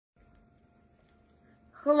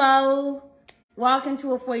Hello, welcome to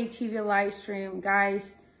Wofoy TV live stream,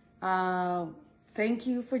 guys. Thank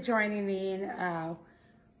you for joining in,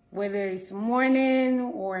 whether it's morning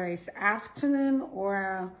or it's afternoon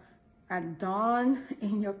or at dawn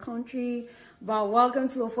in your country. But welcome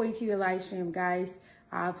to Wofoy TV live stream, guys.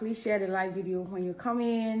 Please share the live video when you come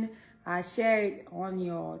in. Share it on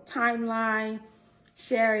your timeline.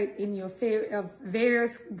 Share it in your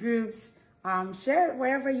various groups. Share it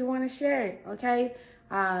wherever you want to share it, okay?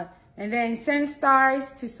 And then send stars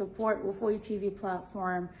to support Wofoy TV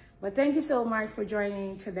platform. But thank you so much for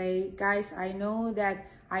joining today, guys. I know that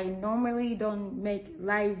I normally don't make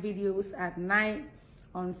live videos at night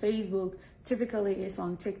on Facebook. Typically it's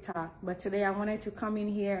on TikTok, but today I wanted to come in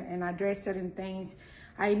here and address certain things.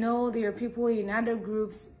 I know there are people in other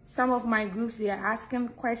groups, some of my groups, they are asking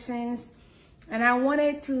questions, and I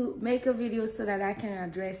wanted to make a video so that I can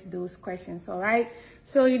address those questions, all right?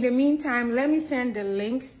 So in the meantime, let me send the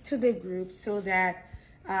links to the group so that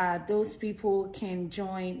those people can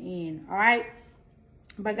join in, all right?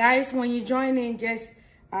 But guys, when you join in, just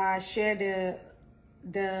share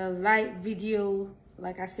the live video.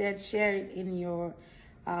 Like I said, share it in your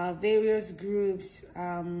various groups,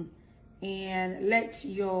 and let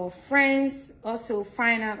your friends also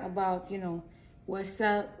find out about, you know, what's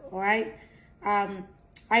up, all right?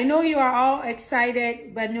 I know you are all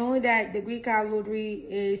excited, but know that the Greek Card Lottery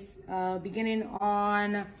is beginning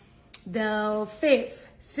on the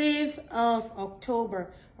 5th of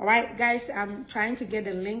October. All right, guys, I'm trying to get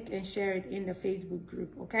the link and share it in the Facebook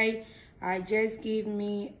group, okay? Just give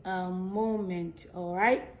me a moment, all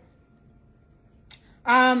right?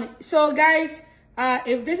 So guys,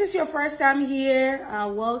 if this is your first time here,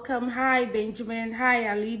 welcome. Hi, Benjamin. Hi,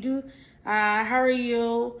 Alidu. How are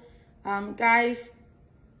you? Guys,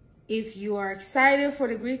 if you are excited for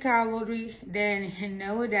the Greek Card Lottery, then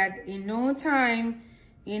know that in no time,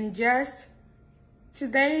 in just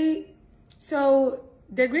today, so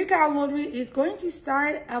the Greek Card Lottery is going to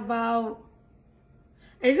start about,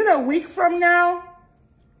 is it a week from now?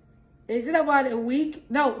 Is it about a week?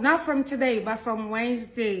 No, not from today, but from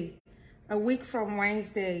Wednesday. A week from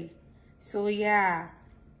Wednesday. So yeah.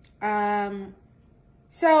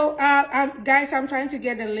 Guys, I'm trying to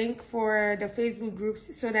get the link for the Facebook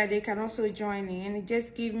groups so that they can also join in.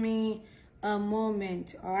 Just give me a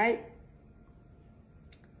moment, all right?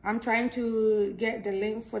 I'm trying to get the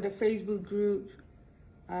link for the Facebook group.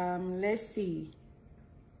 Let's see.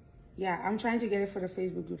 Yeah, I'm trying to get it for the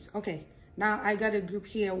Facebook groups. Okay, now I got a group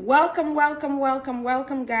here. Welcome, welcome, welcome,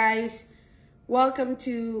 welcome, guys. Welcome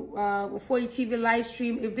to Wofoy TV live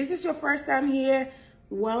stream. If this is your first time here,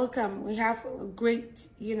 welcome. We have great,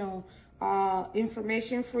 you know,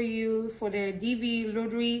 information for you for the DV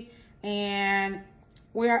lottery, and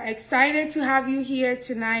we are excited to have you here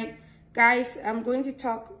tonight, guys. I'm going to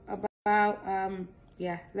talk about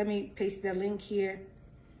yeah, let me paste the link here.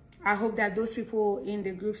 I hope that those people in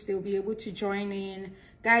the groups, they'll be able to join in.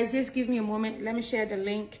 Guys, just give me a moment. Let me share the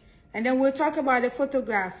link, and then we'll talk about the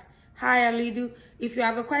photograph. Hi, Alidu. If you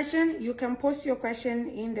have a question, you can post your question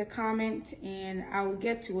in the comment and I will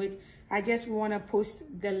get to it. I just want to post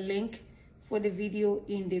the link for the video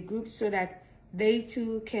in the group so that they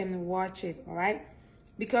too can watch it, all right?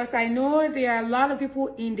 Because I know there are a lot of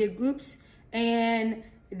people in the groups, and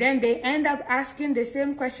then they end up asking the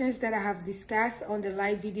same questions that I have discussed on the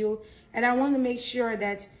live video. And I want to make sure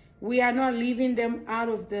that we are not leaving them out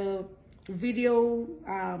of the video,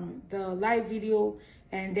 the live video,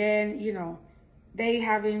 and then, you know, they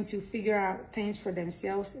having to figure out things for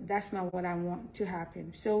themselves. That's not what I want to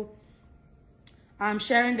happen. So I'm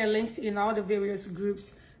sharing the links in all the various groups.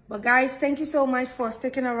 But guys, thank you so much for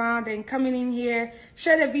sticking around and coming in here.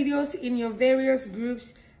 Share the videos in your various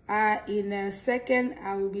groups. In a second,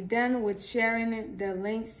 I will be done with sharing the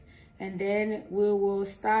links, and then we will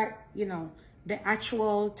start, you know, the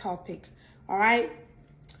actual topic. All right.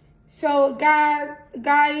 So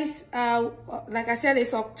guys, like I said,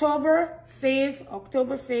 it's October 5th.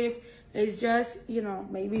 October 5th is just, you know,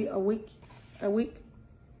 maybe a week,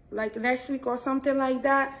 like next week or something like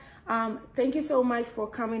that. Thank you so much for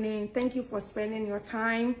coming in. Thank you for spending your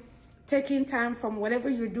time, taking time from whatever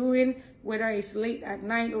you're doing, whether it's late at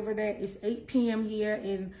night over there. It's 8 p.m. here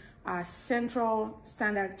in Central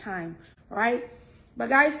Standard Time, all right? But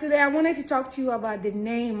guys, today I wanted to talk to you about the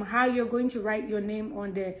name, how you're going to write your name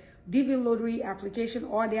on the DV lottery application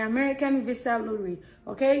or the American Visa lottery,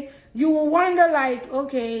 okay? You will wonder, like,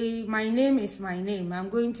 okay, my name is my name. I'm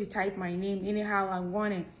going to type my name anyhow I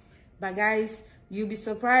want it. But guys, you'll be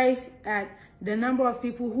surprised at the number of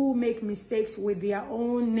people who make mistakes with their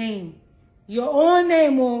own name. Your own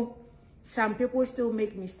name, oh. some people still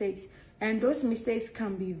make mistakes, and those mistakes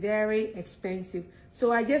can be very expensive.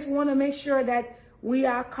 So I just want to make sure that we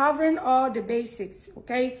are covering all the basics,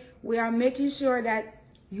 okay? We are making sure that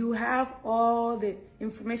you have all the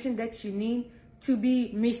information that you need to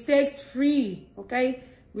be mistakes-free, okay?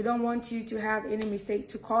 We don't want you to have any mistake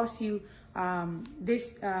to cost you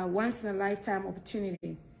this once-in-a-lifetime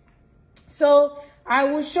opportunity. So I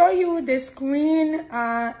will show you the screen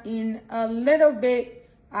in a little bit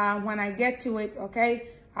when I get to it, okay?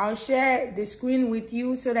 I'll share the screen with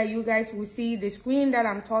you so that you guys will see the screen that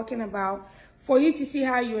I'm talking about, for you to see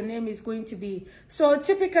how your name is going to be. So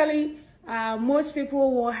typically, most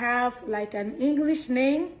people will have like an English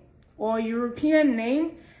name or European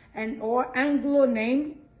name or Anglo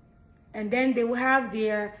name, and then they will have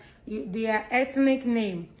their ethnic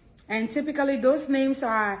name. And typically those names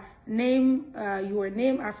are your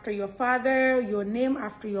name after your father, your name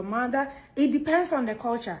after your mother. It depends on the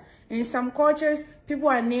culture. In some cultures, people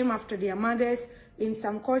are named after their mothers. In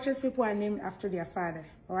some cultures, people are named after their father.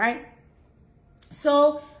 All right.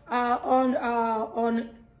 So under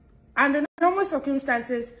normal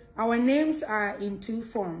circumstances, our names are in two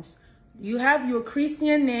forms. You have your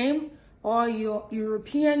Christian name or your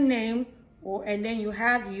European name, and then you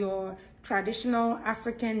have your traditional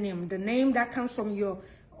African name, the name that comes from your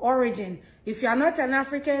origin. If you are not an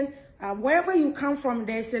African, wherever you come from,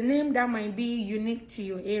 there's a name that might be unique to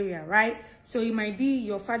your area, right? So it might be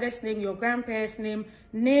your father's name, your grandparents' name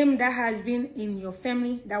that has been in your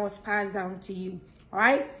family that was passed down to you, all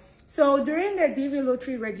right? So during the DV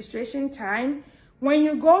lottery registration time, when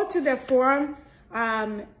you go to the form,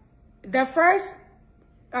 the first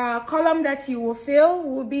column that you will fill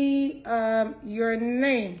will be your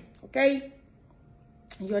name, okay?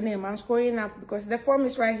 Your name. I'm scrolling up because the form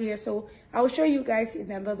is right here, so I will show you guys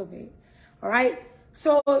in a little bit. All right,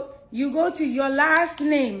 so you go to your last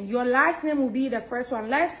name. Your last name will be the first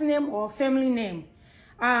one, last name or family name.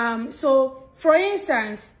 So for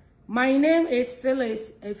instance, my name is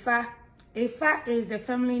Phyllis Ifa. Ifa is the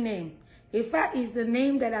family name. Ifa is the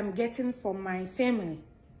name that I'm getting from my family.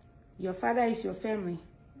 Your father is your family,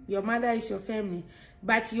 your mother is your family,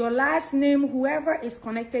 but your last name, whoever is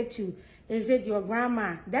connected to, is it your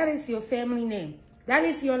grandma? That is your family name. That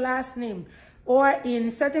is your last name. Or in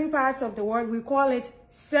certain parts of the world, we call it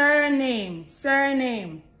surname.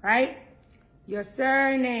 Surname, right? Your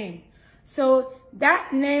surname. So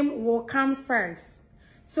that name will come first.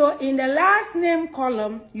 So in the last name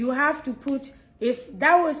column, you have to put, if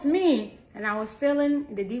that was me and I was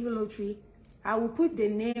filling the DV lottery, I will put the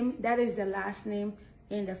name that is the last name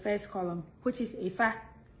in the first column, which is Ifa.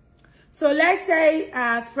 So let's say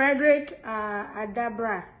Frederick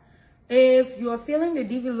Adabra. If you're filling the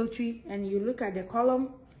DV lottery and you look at the column,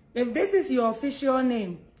 if this is your official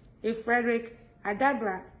name, if Frederick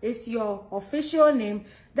Adabra is your official name,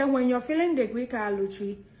 then when you're filling the Greek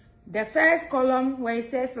lottery, the first column where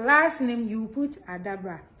it says last name, you put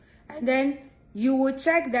Adabra. And then you will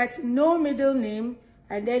check that no middle name,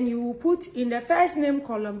 and then you will put in the first name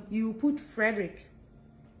column, you put Frederick,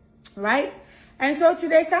 right? And so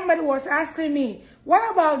today somebody was asking me,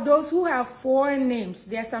 what about those who have four names?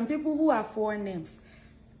 There are some people who have four names.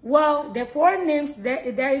 Well, the four names,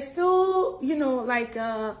 there is still, you know, like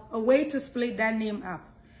a way to split that name up.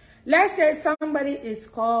 Let's say somebody is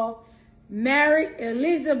called Mary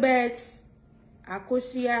Elizabeth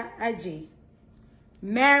Akosia Ajay.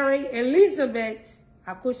 Mary Elizabeth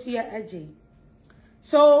Akosia Ajay.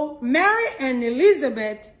 So Mary and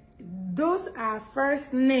Elizabeth, those are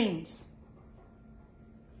first names.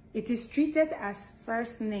 It is treated as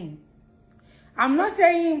first name. I'm not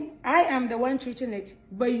saying I am the one treating it,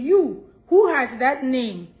 but you who has that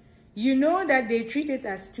name, you know that they treat it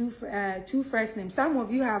as two first names. Some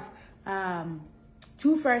of you have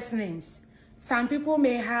two first names. Some people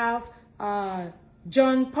may have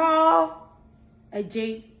John Paul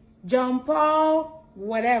Ajay, John Paul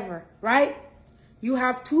whatever, right? You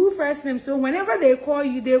have two first names. So whenever they call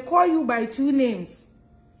you by two names.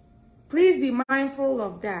 Please be mindful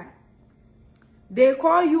of that. They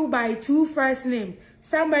call you by two first names.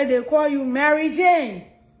 Somebody, they call you Mary Jane.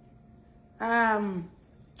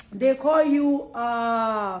 They call you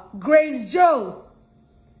Grace Joe,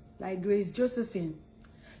 like Grace Josephine.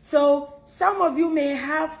 So some of you may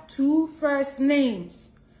have two first names.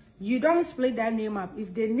 You don't split that name up.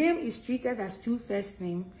 If the name is treated as two first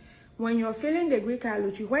names, when you're filling the Greek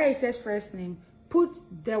lottery, where it says first name, put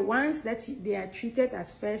the ones that they are treated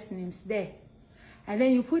as first names there. And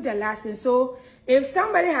then you put the last name. So if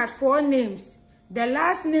somebody has four names, the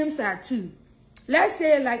last names are two. Let's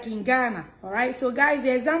say like in Ghana, all right? So guys,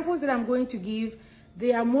 the examples that I'm going to give,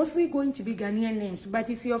 they are mostly going to be Ghanaian names. But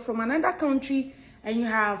if you're from another country and you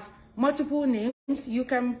have multiple names, you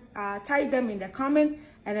can type them in the comment,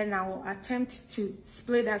 and then I will attempt to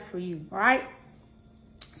split that for you. All right.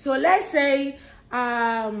 So let's say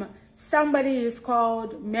somebody is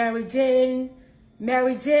called Mary Jane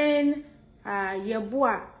Yeboah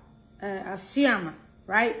Asiama,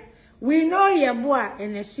 right? We know Yeboah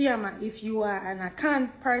and Asiama. If you are an Akan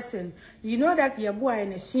person, you know that Yeboah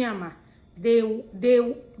and Asiama,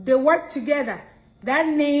 they work together. That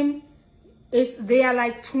name is, they are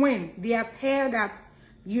like twin. They are paired up.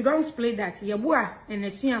 You don't split that. Yeboah and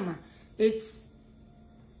Asiama,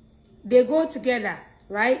 they go together,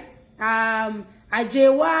 right?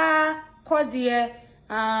 Ajewa, Kodie,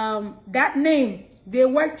 that name, they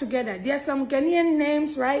work together. There are some Ghanaian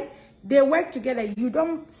names, right? They work together. You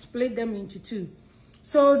don't split them into two.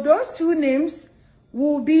 So those two names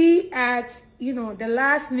will be at, you know, the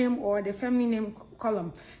last name or the family name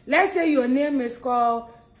column. Let's say your name is called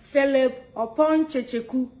Philip Opon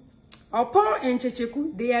Checheku. Opon and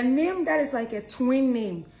Checheku, they are named that is like a twin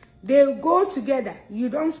name. They go together. You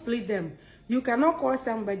don't split them. You cannot call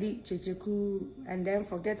somebody Checheku and then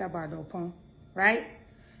forget about Opon, right?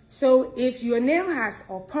 So if your name has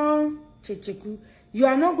Opon Checheku, you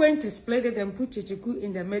are not going to split it and put Checheku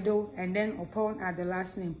in the middle and then Opon at the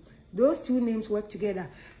last name. Those two names work together.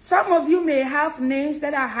 Some of you may have names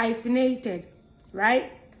that are hyphenated,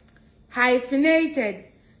 right? Hyphenated.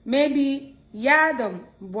 Maybe Yadom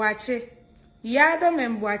Boache. Yadom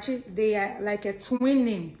and Boache, they are like a twin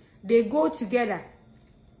name. They go together.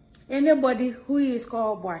 Anybody who is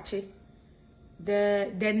called Boache,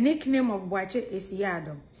 the nickname of Boache is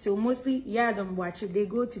Yadom. So mostly Yadom, Boache, they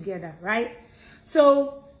go together, right?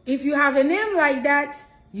 So if you have a name like that,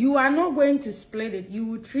 you are not going to split it. You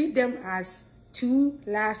will treat them as two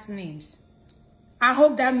last names. I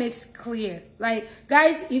hope that makes clear. Like,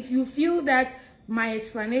 guys, if you feel that my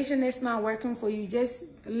explanation is not working for you, just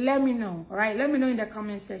let me know, all right? Let me know in the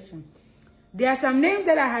comment section. There are some names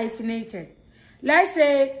that are hyphenated. Let's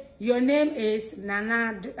say your name is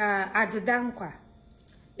Nana Adodankwa.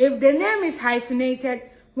 If the name is hyphenated,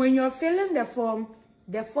 when you're filling the form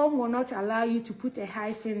will not allow you to put a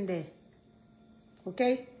hyphen there.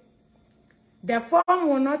 Okay? The form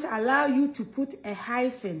will not allow you to put a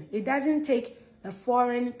hyphen. It doesn't take a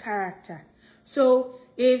foreign character. So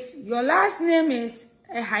if your last name is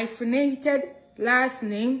a hyphenated last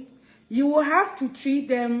name, you will have to treat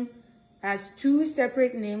them as two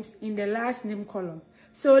separate names in the last name column.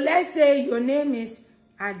 So let's say your name is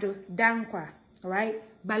Ado Dankwa, right?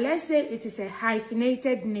 But let's say it is a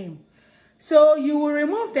hyphenated name. So you will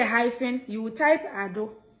remove the hyphen, you will type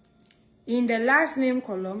Ado in the last name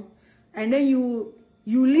column, and then you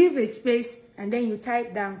leave a space, and then you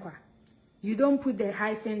type Dankwa. You don't put the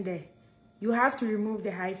hyphen there. You have to remove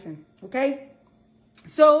the hyphen, okay?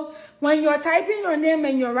 So when you're typing your name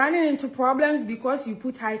and you're running into problems because you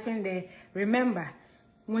put hyphen there, remember,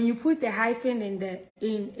 when you put the hyphen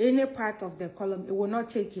in any part of the column, it will not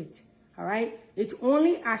take it, all right? It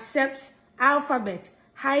only accepts alphabet.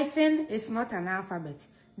 Hyphen is not an alphabet.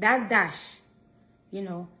 That dash, you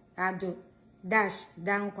know, Ado, dash,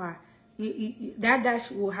 Dankwa, that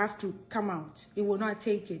dash will have to come out. It will not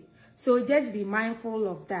take it. So just be mindful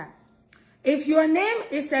of that. If your name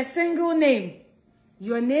is a single name,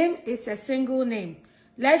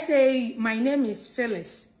 let's say my name is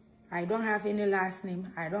Phyllis. I don't have any last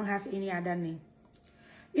name. I don't have any other name.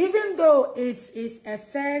 Even though it is a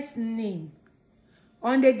first name,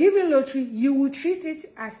 on the DV lottery, you will treat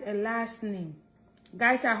it as a last name.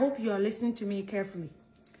 Guys, I hope you are listening to me carefully.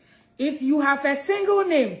 If you have a single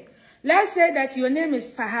name, let's say that your name is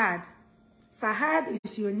Fahad. Fahad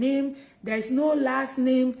is your name. There is no last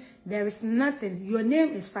name. There is nothing. Your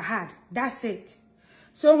name is Fahad. That's it.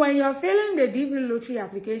 So when you're filling the DV lottery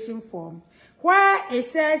application form, where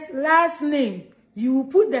it says last name, you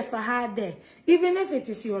put the Fahad there, even if it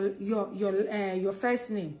is your first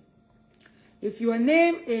name. If your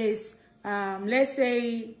name is, let's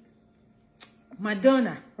say,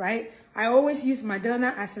 Madonna, right? I always use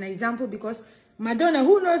Madonna as an example because Madonna,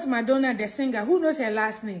 who knows Madonna, the singer, who knows her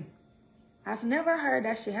last name? I've never heard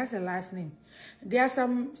that she has a last name. There are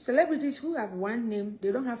some celebrities who have one name,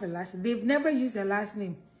 they don't have a last name. They've never used their last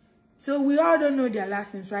name. So we all don't know their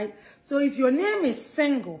last names, right? So if your name is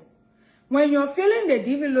single, when you're filling the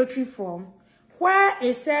DV lottery form, where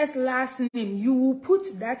it says last name, you will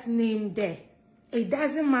put that name there. It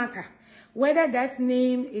doesn't matter whether that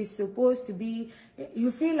name is supposed to be,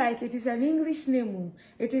 you feel like it is an English name,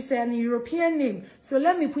 it is an European name, so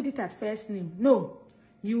let me put it at first name. No.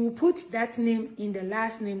 you will put that name in the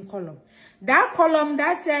last name column. That column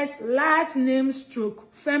that says last name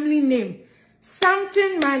stroke family name,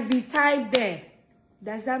 something must be typed there.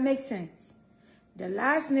 Does that make sense? The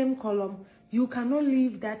last name column, you cannot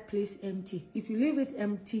leave that place empty. If you leave it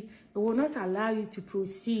empty, it will not allow you to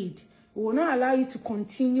proceed. It will not allow you to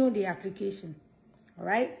continue the application. All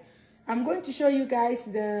right? I'm going to show you guys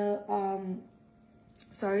the,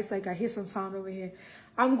 sorry, it's like I hear some sound over here.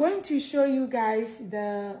 I'm going to show you guys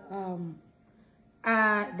the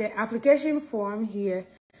application form here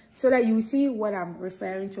so that you see what I'm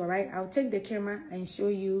referring to, all right? I'll take the camera and show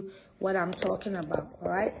you what I'm talking about, all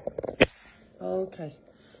right? Okay,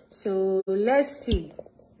 so let's see.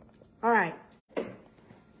 All right.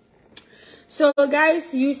 So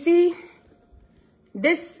guys, you see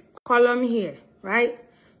this column here, right?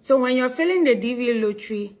 So when you're filling the DV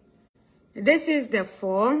lottery, this is the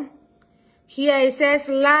form. Here it says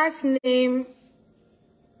last name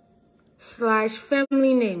 /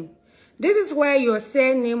 family name. This is where your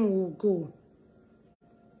surname will go.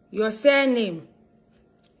 Your surname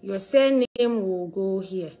will go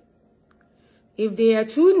here. If there are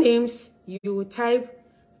two names, you will type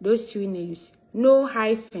those two names. No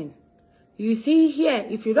hyphen. You see here,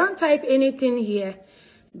 if you don't type anything here,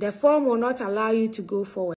 the form will not allow you to go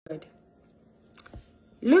forward.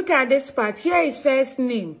 Look at this part. Here is first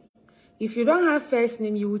name. If you don't have first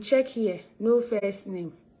name, you will check here. No first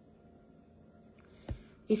name.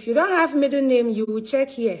 If you don't have middle name, you will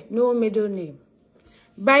check here. No middle name.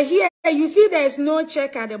 But here, you see there's no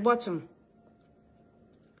check at the bottom.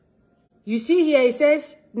 You see here, it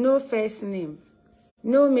says no first name,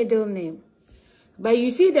 no middle name. But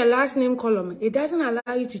you see the last name column, it doesn't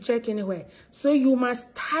allow you to check anywhere. So you must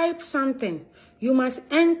type something. You must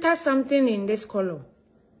enter something in this column.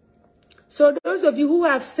 So those of you who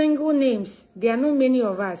have single names, there are not many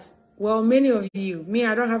of us. Well, many of you. Me,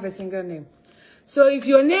 I don't have a single name. So if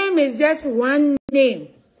your name is just one name,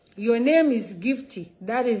 your name is Gifty,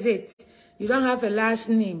 that is it. You don't have a last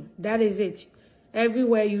name, that is it.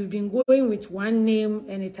 Everywhere you've been going with one name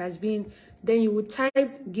and it has been, then you will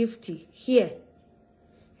type Gifty here.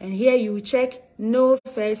 And here you will check no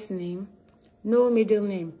first name, no middle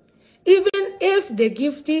name. Even if the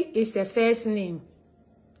Gifty is the first name.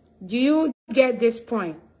 Do you get this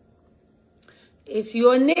point? If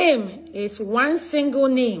your name is one single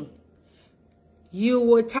name, you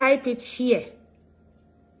will type it here.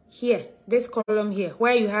 Here, this column here,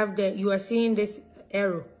 where you have you are seeing this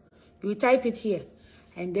arrow. You type it here.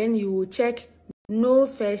 And then you will check no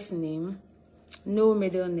first name, no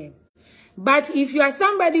middle name. But if you are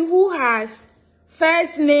somebody who has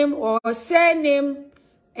first name or surname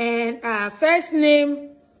and first name,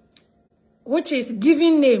 which is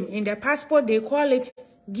given name, in the passport they call it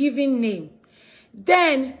given name,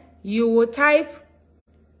 then you will type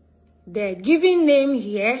the given name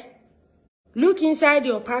here. Look inside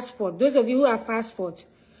your passport. Those of you who have passport,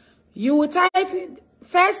 you will type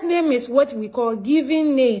first name is what we call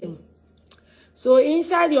given name. So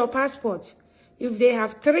inside your passport, if they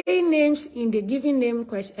have three names in the given name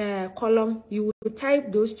column, you will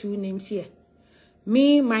type those two names here.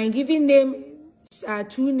 Me, my given name are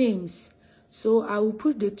two names. So I will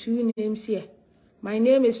put the two names here. My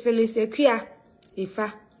name is Phyllis Ekia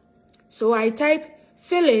Ifa. So I type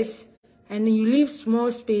Phyllis and you leave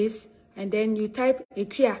small space and then you type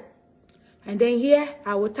Ekia. And then here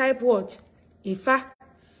I will type what? Ifa.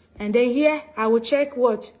 And then here I will check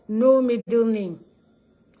what? No middle name.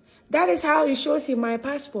 That is how it shows in my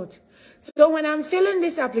passport. So when I'm filling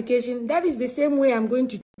this application, that is the same way I'm going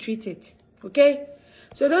to treat it. Okay?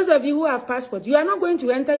 So those of you who have passport, you are not going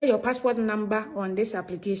to enter your passport number on this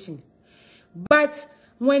application. But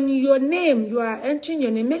when your name, you are entering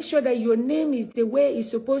your name, make sure that your name is the way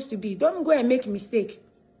it's supposed to be. Don't go and make a mistake.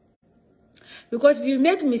 Because if you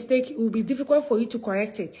make a mistake, it will be difficult for you to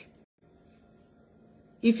correct it.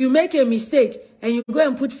 If you make a mistake and you go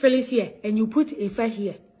and put Phyllis here and you put Ifa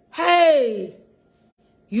here, hey,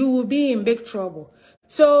 you will be in big trouble.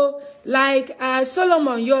 So, like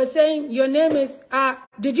Solomon, you're saying your name is,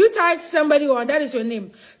 did you type somebody or that is your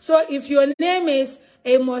name? So, if your name is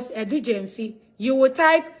Amos Edu Jemfi, you will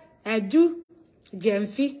type Edu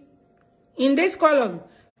Jemfi in this column.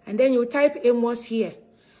 And then you type Amos here.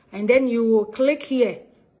 And then you will click here.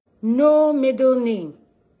 No middle name.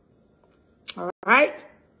 Alright?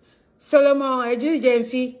 Solomon Edu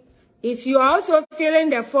Jemfi. If you are also filling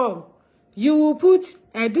the form, you will put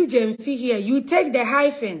Edu Jemfi here. You take the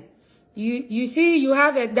hyphen. You see you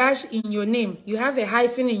have a dash in your name. You have a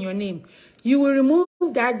hyphen in your name. You will remove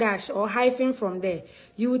that dash or hyphen from there.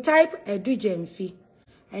 You will type Edu Jemfi.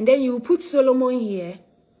 And then you will put Solomon here.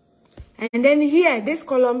 And then here, this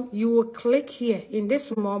column, you will click here in this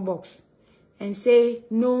small box and say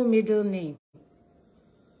no middle name.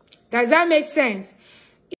 Does that make sense?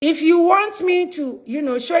 If you want me to,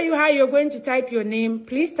 show you how you're going to type your name,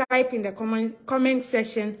 please type in the comment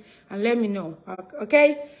section and let me know,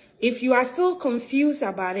 okay? If you are still confused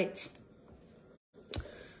about it.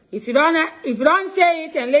 If you don't say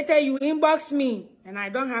it and later you inbox me and I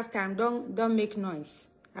don't have time, don't make noise.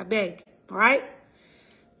 I beg, all right?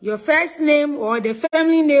 Your first name or the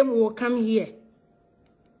family name will come here.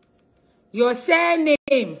 Your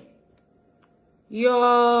surname.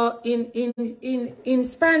 Your in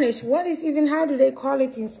Spanish, what is even, how do they call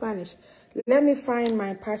it in Spanish? Let me find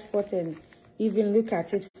my passport and even look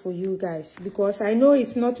at it for you guys, because I know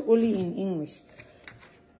it's not only in English.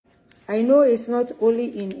 I know it's not only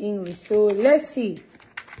in English. So let's see.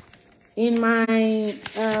 In my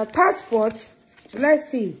passport,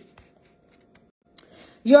 let's see.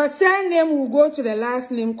 Your surname will go to the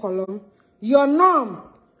last name column. Your nom,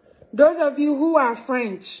 those of you who are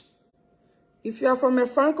French, if you are from a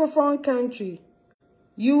Francophone country,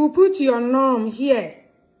 you will put your nom here,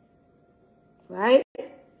 right?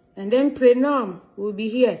 And then prenom will be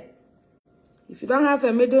here. If you don't have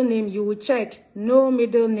a middle name, you will check no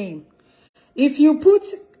middle name. If you put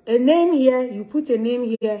a name here, you put a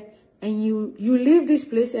name here, and you leave this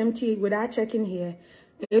place empty without checking here,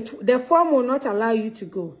 the form will not allow you to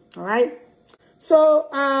go, all right? So,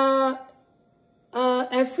 a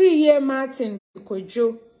free year Martin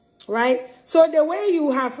Kojo. Right? So the way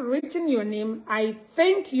you have written your name, I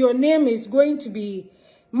think your name is going to be,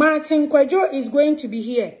 Martin Kwejo is going to be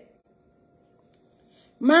here.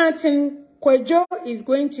 Martin Kwejo is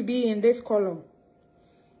going to be in this column.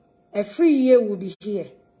 A free year will be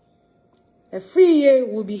here. A free year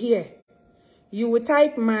will be here. You will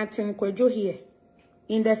type Martin Kwejo here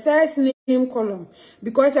in the first name column,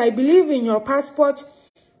 because I believe in your passport,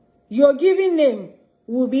 your given name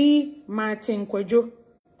will be Martin Kwejo.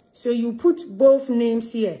 So you put both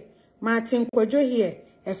names here. Martin Kwejo here,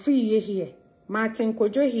 a free year here. Martin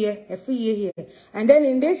Kwejo here, a free year here. And then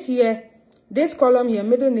in this here, this column here,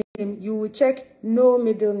 middle name, you will check no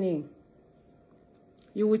middle name.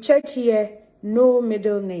 You will check here, no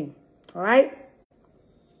middle name. All right?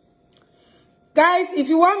 Guys, if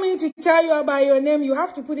you want me to tell you about your name, you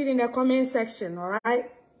have to put it in the comment section. All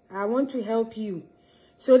right? I want to help you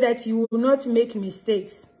so that you will not make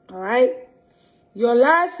mistakes. All right? Your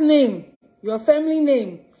last name, your family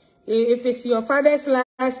name, if it's your father's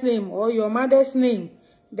last name or your mother's name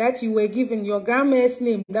that you were given, your grandma's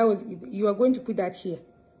name, you are going to put that here.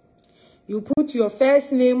 You put your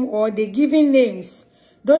first name or the given names.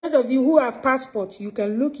 Those of you who have passports, you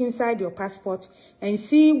can look inside your passport and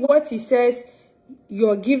see what it says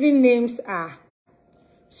your given names are.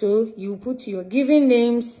 So you put your given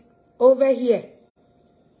names over here.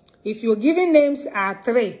 If your given names are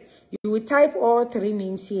 3, you will type all 3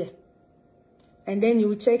 names here. And then you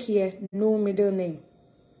will check here, no middle name.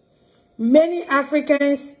 Many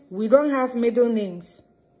Africans, we don't have middle names.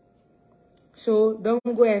 So don't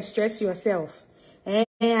go and stress yourself. And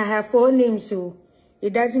I have 4 names, so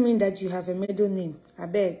it doesn't mean that you have a middle name. I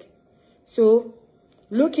beg. So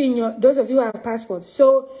look in your, those of you who have passports.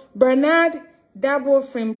 So Bernard Dabo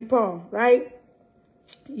Frimpong, right?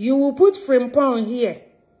 You will put Frimpong here.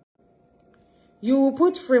 You will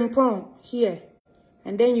put Frimpong here.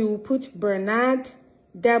 And then you will put Bernard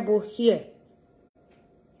Dabo here.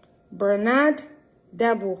 Bernard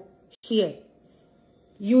Dabo here.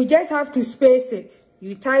 You just have to space it.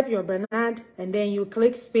 You type your Bernard and then you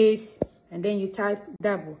click space and then you type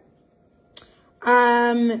Dabo.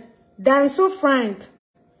 Danso Frank.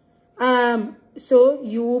 So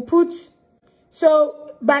you will put,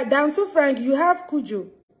 so by Danso Frank you have Kujo.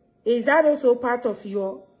 Is that also part of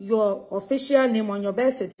your official name on your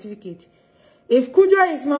birth certificate? If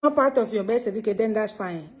Kujo is not part of your birth certificate, then that's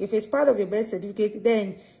fine. If it's part of your birth certificate,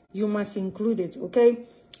 then you must include it, okay?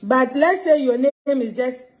 But let's say your name is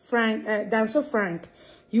just Frank, Danso Frank.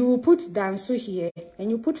 You will put Danso here, and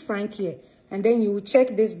you put Frank here, and then you will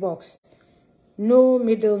check this box. No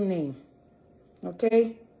middle name,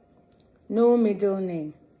 okay? No middle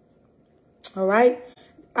name. All right?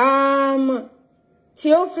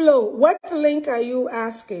 Teofilo, what link are you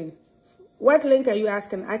asking? What link are you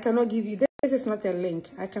asking? I cannot give you, this is not a link.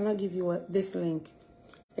 I cannot give you this link.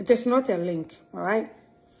 It is not a link, all right?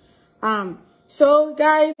 So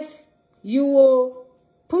guys, you will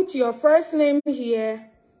put your first name here.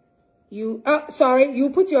 You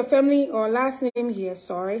put your family or last name here,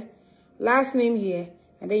 last name here,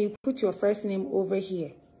 and then you put your first name over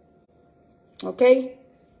here. Okay?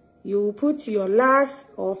 You will put your last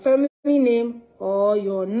or family name or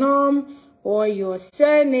your nom or your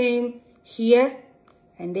surname here,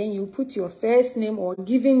 and then you put your first name or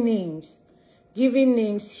given names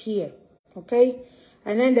here, okay?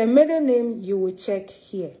 And then the middle name you will check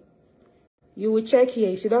here. You will check here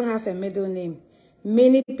if you don't have a middle name.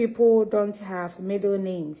 Many people don't have middle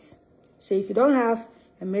names. So if you don't have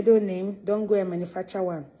a middle name, don't go and manufacture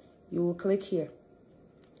one. You will click here.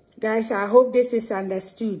 Guys, I hope this is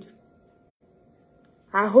understood.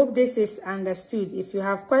 I hope this is understood. If you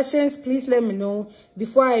have questions, please let me know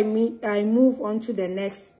before I move on to the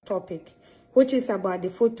next topic, which is about the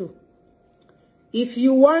photo. If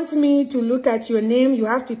you want me to look at your name, you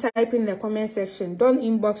have to type in the comment section. Don't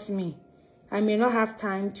inbox me. I may not have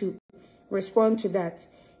time to respond to that.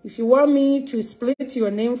 If you want me to split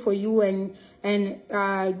your name for you and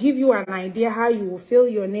give you an idea how you will fill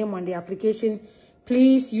your name on the application,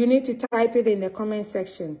 please, you need to type it in the comment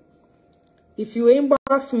section. If you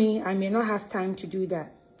inbox me, I may not have time to do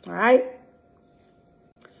that. All right?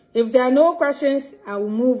 If there are no questions, I will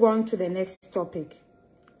move on to the next topic.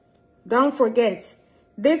 Don't forget,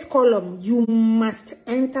 this column, you must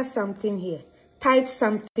enter something here. Type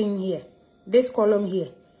something here. This column here,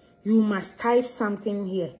 you must type something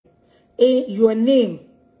here. Your name.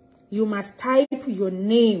 You must type your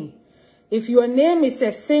name. If your name is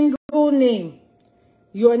a single name,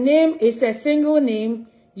 your name is a single name,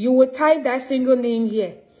 you will type that single name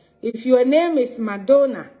here. If your name is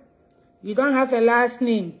Madonna, you don't have a last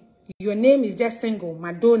name, your name is just single,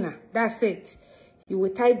 Madonna, that's it. You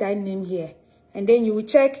will type that name here. And then you will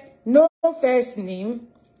check no first name,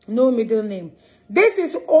 no middle name. This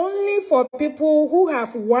is only for people who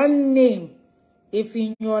have one name. If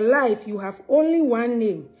in your life you have only one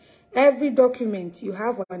name, every document you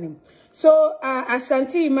have one name. So,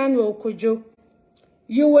 Asante Emmanuel Kojo,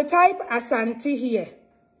 you will type Asante here.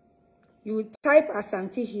 You will type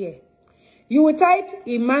Asante here. You will type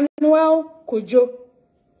Emmanuel Kojo.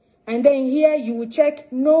 And then here you will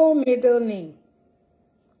check no middle name.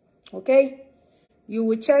 Okay? You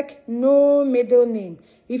will check no middle name.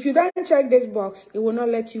 If you don't check this box, it will not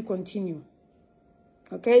let you continue.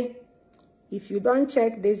 Okay? If you don't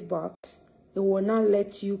check this box, it will not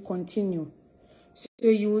let you continue. So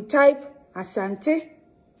you will type Asante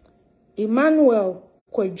Emmanuel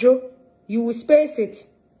Kojo. You will space it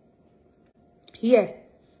here.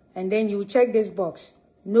 And then you will check this box.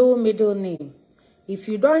 No middle name. If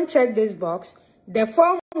you don't check this box, the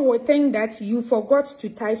form will think that you forgot to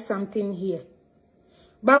type something here.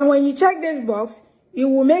 But when you check this box, it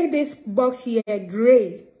will make this box here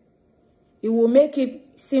gray. It will make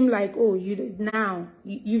it seem like, oh,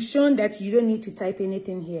 you've shown that you don't need to type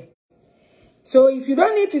anything here. So if you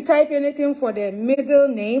don't need to type anything for the middle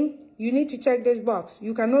name, you need to check this box.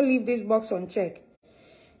 You cannot leave this box unchecked.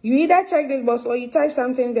 You either check this box or you type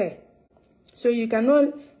something there. So you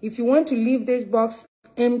cannot, if you want to leave this box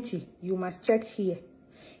empty, you must check here.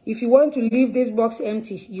 If you want to leave this box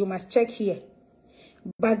empty, you must check here.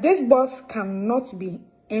 But this box cannot be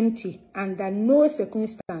empty under no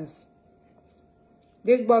circumstance.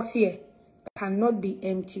 This box here cannot be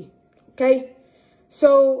empty. Okay?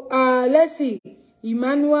 So, let's see.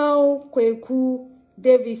 Emmanuel Kweku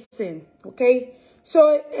Davison. Okay?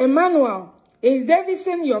 So, Emmanuel, is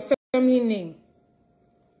Davison your family name?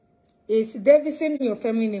 Is Davison your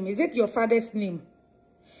family name? Is it your father's name?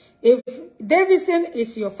 If Davison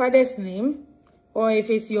is your father's name, or if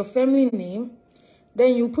it's your family name,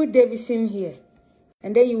 then you put Davison here.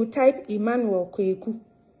 And then you type Emmanuel Kweku.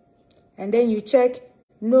 And then you check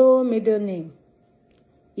no middle name.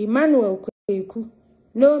 Emmanuel Kweku,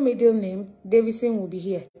 no middle name, Davison will be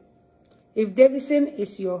here. If Davison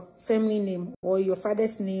is your family name, or your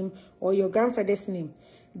father's name, or your grandfather's name,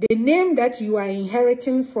 the name that you are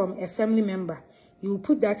inheriting from a family member, you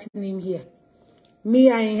put that name here. Me,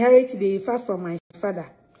 I inherit the Ifa from my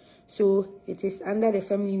father. So it is under the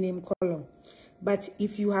family name column. But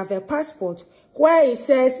if you have a passport where it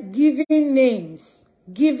says giving names,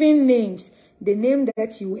 the name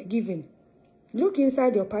that you were given, look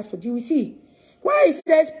inside your passport, you will see. Where it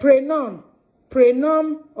says prenom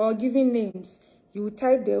or giving names, you will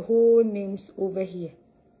type the whole names over here.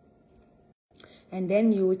 And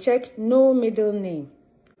then you will check no middle name.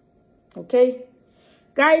 Okay?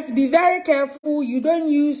 Guys, be very careful. You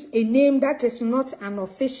don't use a name that is not an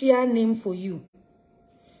official name for you.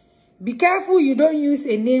 Be careful you don't use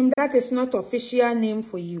a name that is not official name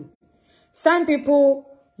for you. Some people,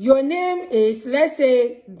 your name is, let's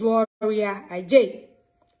say, Gloria Ajay.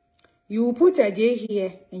 You put Ajay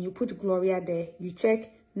here and you put Gloria there. You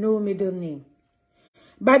check no middle name.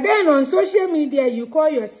 But then on social media, you call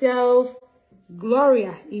yourself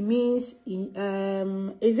Gloria, it means,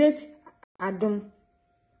 is it Adam,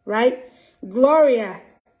 right? Gloria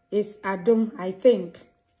is Adam, I think.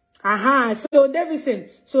 Aha, so Davidson.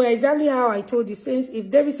 So exactly how I told you, since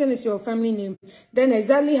if Davidson is your family name, then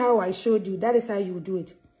exactly how I showed you, that is how you do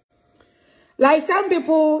it. Like some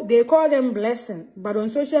people, they call them blessing, but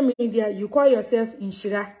on social media, you call yourself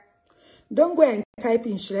Inshira. Don't go and type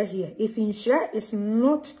Inshira here. If Inshira is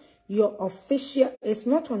not your official, it's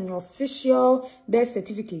not on your official birth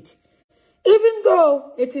certificate, even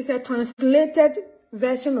though it is a translated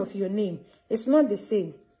version of your name, it's not the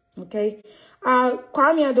same. Okay?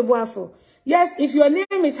 Kwame Adobuafo. Yes, if your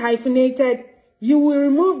name is hyphenated, you will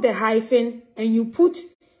remove the hyphen and you put,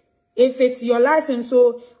 if it's your last name,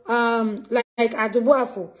 so like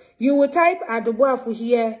Adobuafo, you will type Adobuafo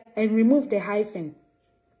here and remove the hyphen.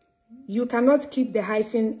 You cannot keep the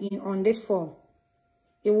hyphen in on this form.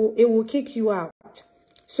 It will kick you out.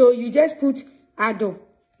 So you just put Ado,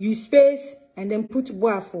 you space and then put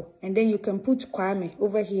Buafo, and then you can put Kwame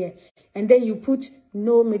over here, and then you put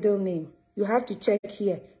no middle name. You have to check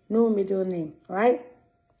here, no middle name, right?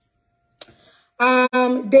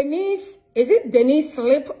 Denise, is it Denise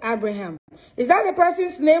Slip Abraham? Is that the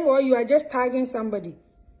person's name, or you are just tagging somebody?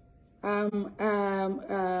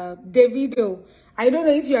 Davido. I don't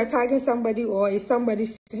know if you are tagging somebody or is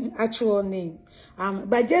somebody's actual name.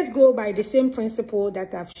 But just go by the same principle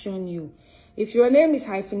that I've shown you. If your name is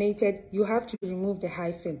hyphenated, you have to remove the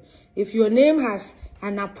hyphen. If your name has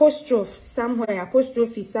an apostrophe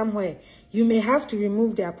somewhere, you may have to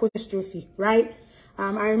remove the apostrophe, right?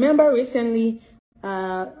 I remember recently,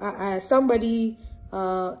 somebody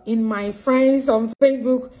in my friends on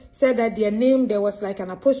Facebook said that their name, there was like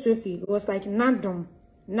an apostrophe. It was like Nadum,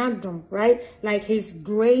 right? Like his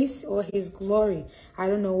grace or his glory. I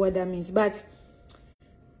don't know what that means, but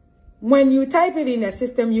when you type it in the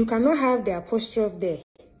system, you cannot have the apostrophe there.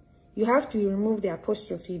 You have to remove the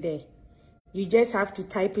apostrophe there. You just have to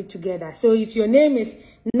type it together. So if your name is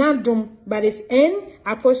Nadum, but it's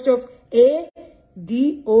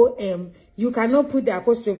N'_A'_D'_O'_M, you cannot put the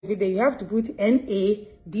apostrophe there. You have to put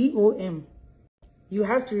N'_A'_D'_O'_M. You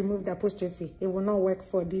have to remove the apostrophe. It will not work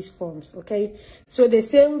for these forms, okay? So the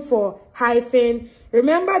same for hyphen.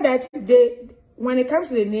 Remember that when it comes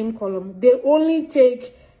to the name column, they only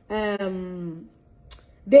take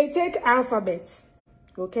alphabets,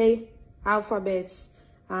 okay? Alphabets.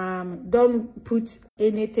 Don't put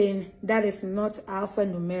anything that is not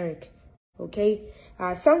alphanumeric, okay?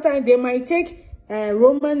 Sometimes they might take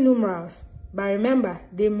Roman numerals, but remember,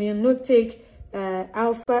 they may not take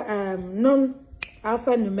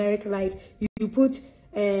non-alphanumeric, like you put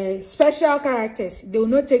special characters. They will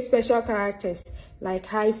not take special characters like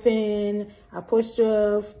hyphen,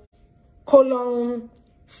 apostrophe, colon,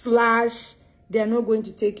 slash. They are not going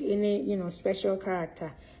to take any, special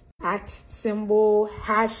character. At, symbol,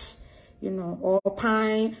 hash, or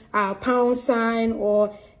pound sign,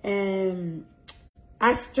 or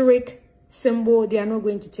asterisk symbol. They are not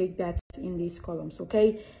going to take that in these columns,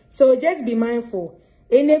 okay? So just be mindful.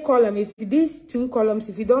 Any column, if these two columns,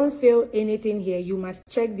 if you don't fill anything here, you must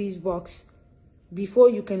check this box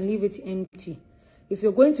before you can leave it empty. If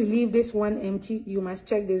you're going to leave this one empty, you must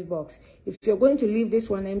check this box. If you're going to leave this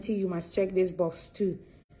one empty, you must check this box too.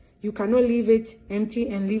 You cannot leave it empty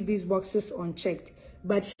and leave these boxes unchecked.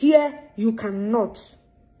 But here, you cannot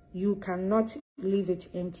leave it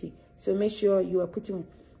empty. So make sure you are putting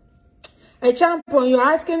a champion. You're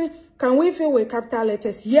asking, can we fill with capital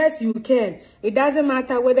letters? Yes, you can. It doesn't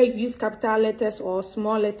matter whether you use capital letters or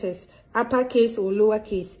small letters, uppercase or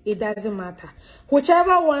lowercase. It doesn't matter.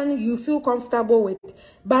 Whichever one you feel comfortable with.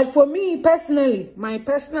 But for me personally, my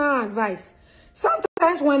personal advice,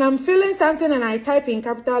 sometimes when I'm filling something and I type in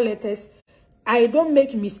capital letters, I don't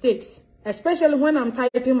make mistakes, especially when I'm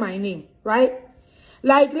typing my name, right?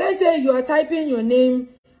 Like, let's say you are typing your name,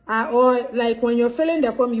 or like when you're filling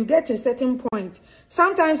the form, you get to a certain point.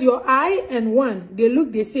 Sometimes your I and 1, they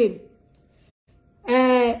look the same.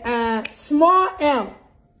 Small L,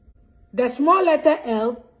 the small letter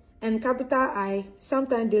L and capital I,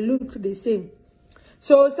 sometimes they look the same.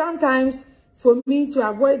 So sometimes, for me to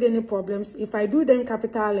avoid any problems, if I do them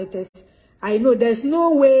capital letters, I know there's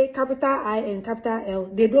no way capital I and capital L,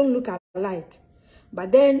 they don't look alike.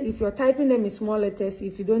 But then if you're typing them in small letters,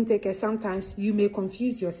 if you don't take it, sometimes you may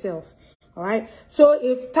confuse yourself. All right. So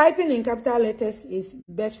if typing in capital letters is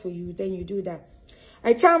best for you, then you do that.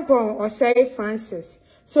 A Champon or say Francis.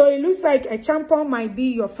 So it looks like a Champon might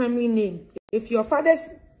be your family name. If your father's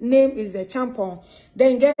name is a Champon,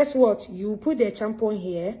 then guess what? You put the Champon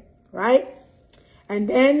here, right? And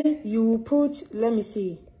then you put, let me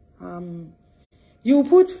see, You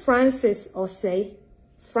put Francis or say,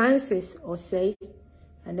 and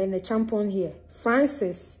then the champon here.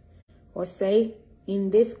 Francis or say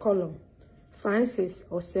in this column. Francis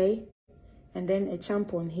or say, and then a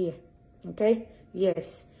champon here. Okay?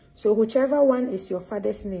 Yes. So whichever one is your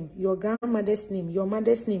father's name, your grandmother's name, your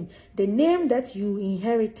mother's name, the name that you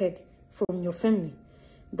inherited from your family,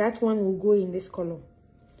 that one will go in this column.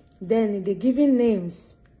 Then the given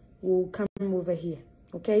names will come over here.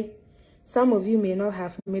 Okay? Some of you may not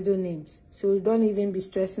have middle names, so don't even be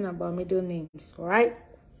stressing about middle names. All right?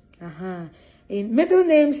 In middle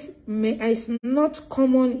names is not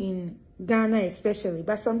common in Ghana especially,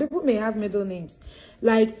 but some people may have middle names.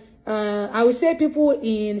 Like I would say people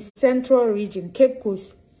in Central region, Cape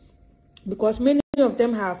Coast, because many of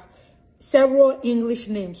them have several English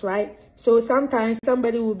names, right? So sometimes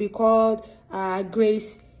somebody will be called Grace,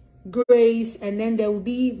 and then there will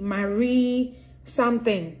be Marie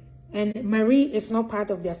something. And Marie is not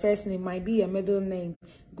part of their first name, might be a middle name.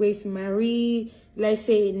 Grace Marie, let's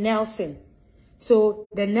say Nelson. So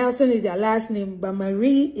the Nelson is their last name, but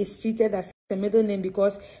Marie is treated as a middle name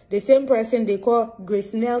because the same person they call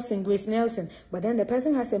Grace Nelson. But then the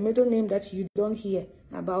person has a middle name that you don't hear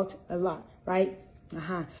about a lot, right?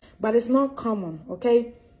 But it's not common,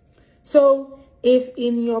 okay? So if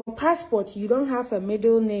in your passport you don't have a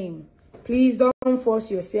middle name, please don't force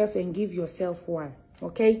yourself and give yourself one,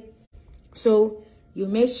 okay? So you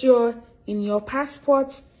make sure in your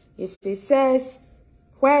passport, if it says,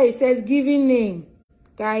 where it says given name,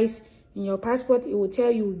 guys, in your passport, it will tell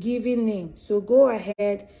you given name. So go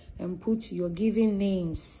ahead and put your given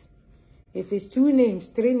names. If it's 2 names,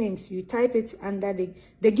 3 names, you type it under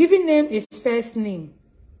the given name is first name.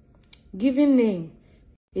 Given name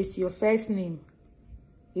is your first name.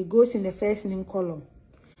 It goes in the first name column.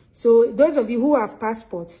 So those of you who have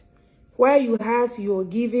passports, where you have your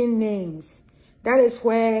given names, that is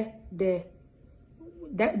where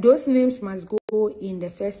those names must go in the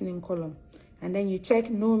first name column. And then you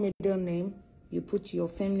check no middle name, you put your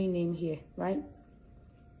family name here, right?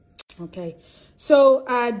 Okay. So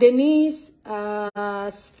Denise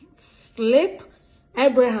Slip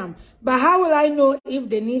Abraham. But how will I know if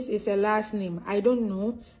Denise is a last name? I don't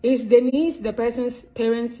know. Is Denise the person's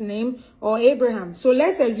parent's name or Abraham? So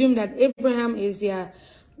let's assume that Abraham is their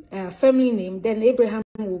family name, then Abraham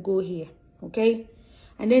will go here, okay?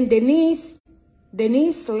 And then Denise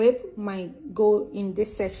Slip might go in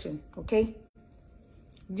this section, okay?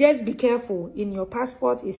 Just be careful. In your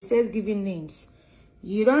passport, it says given names.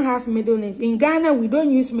 You don't have middle names. In Ghana, we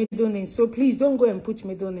don't use middle names, so please don't go and put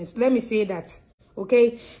middle names. Let me say that,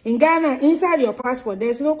 okay? In Ghana, inside your passport,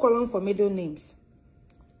 there's no column for middle names.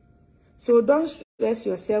 So don't stress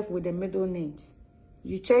yourself with the middle names.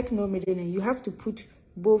 You check no middle name. You have to put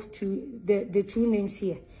both the 2 names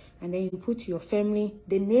here. And then you put your family,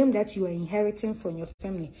 the name that you are inheriting from your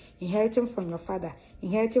family, inheriting from your father,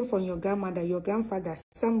 inheriting from your grandmother, your grandfather,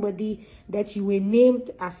 somebody that you were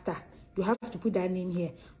named after. You have to put that name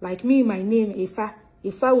here. Like me, my name, Ifa.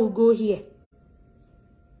 Ifa will go here.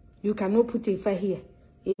 You cannot put Ifa here.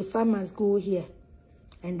 Ifa must go here.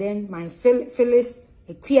 And then my Phyllis,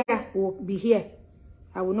 Equia will be here.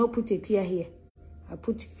 I will not put Equia here. I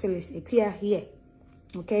put Phyllis, Equia here.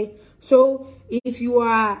 Okay, so if you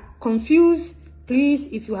are confused, please,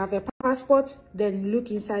 if you have a passport, then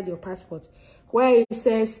look inside your passport. Where it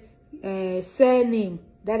says surname,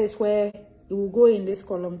 that is where it will go in this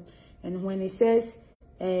column. And when it says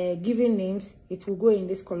given names, it will go in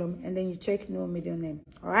this column. And then you check no middle name.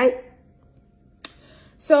 All right.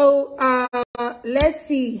 So let's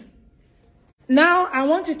see. Now I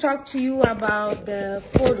want to talk to you about the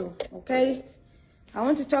photo. Okay. I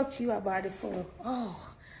want to talk to you about the photo.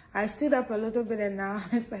 Oh, I stood up a little bit and now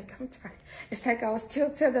it's like I'm tired. It's like I was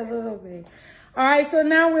tilted a little bit. All right, so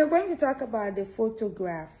now we're going to talk about the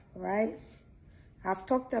photograph, right? I've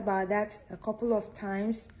talked about that a couple of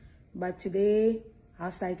times, but today I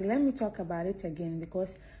was like, let me talk about it again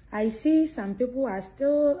because I see some people are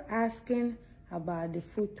still asking about the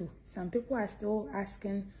photo. Some people are still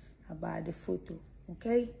asking about the photo,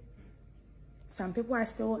 okay? Some people are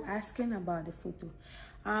still asking about the photo.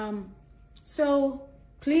 So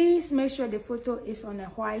please make sure the photo is on a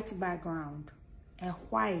white background. A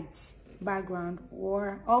white background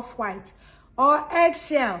or off-white or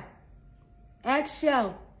eggshell.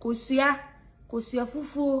 Eggshell. Kusia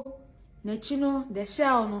fufu. Nechino, the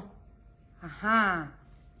shell no.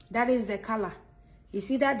 That is the color. You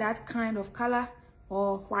see that kind of color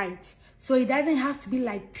or white. So it doesn't have to be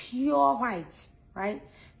like pure white, right?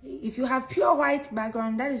 If you have pure white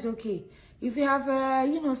background, that is okay. If you have,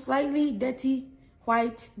 slightly dirty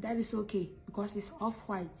white, that is okay because it's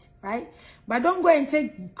off-white, right? But don't go and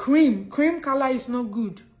take cream. Cream color is not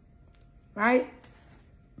good, right?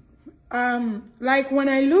 Like when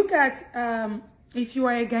I look at if you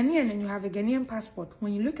are a Ghanaian and you have a Ghanaian passport,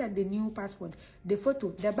 when you look at the new passport, the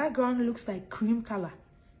photo, the background looks like cream color.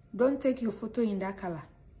 Don't take your photo in that color,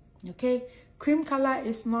 okay? Cream color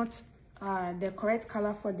is not the correct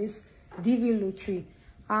color for this DV lottery.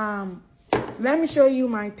 Let me show you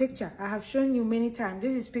my picture. I have shown you many times.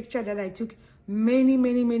 This is picture that I took many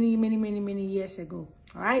years ago.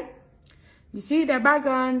 All right. You see the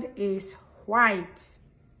background is white.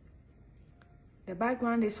 The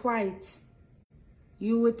background is white.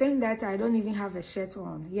 You would think that I don't even have a shirt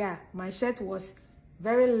on. Yeah, my shirt was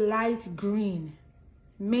very light green,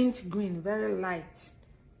 mint green, very light.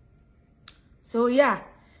 So yeah,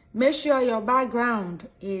 make sure your background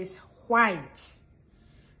is white.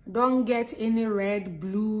 Don't get any red,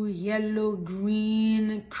 blue, yellow,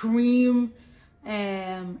 green, cream,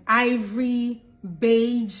 ivory,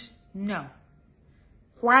 beige. No.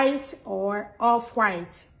 White or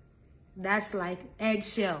off-white. That's like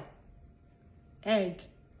eggshell. Egg.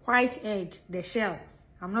 White egg, the shell.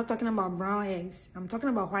 I'm not talking about brown eggs. I'm talking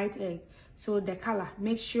about white egg. So the color,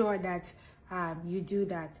 make sure that you do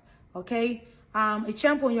that. Okay?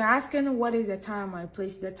 Champion, you're asking what is the time I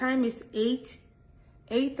place. The time is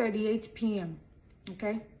 8:38 p.m.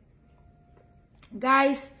 Okay?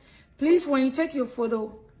 Guys, please, when you take your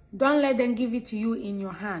photo, don't let them give it to you in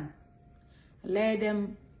your hand. Let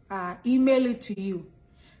them email it to you.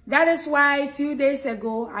 That is why a few days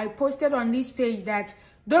ago, I posted on this page that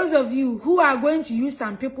those of you who are going to use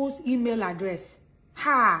some people's email address,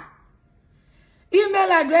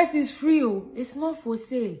 email address is free. It's not for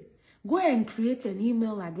sale. Go and create an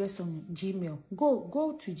email address on Gmail.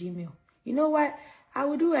 Go to Gmail. You know what? I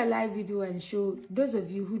will do a live video and show those of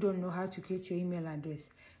you who don't know how to create your email address.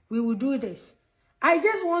 We will do this. I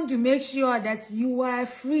just want to make sure that you are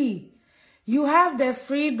free. You have the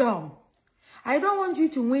freedom. I don't want you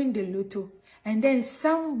to win the lotto and then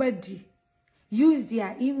somebody use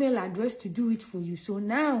their email address to do it for you. So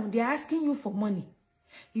now they're asking you for money.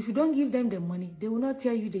 If you don't give them the money, they will not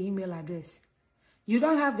tell you the email address. You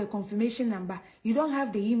don't have the confirmation number. You don't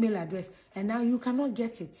have the email address. And now you cannot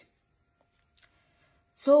get it.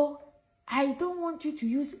 So I don't want you to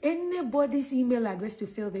use anybody's email address to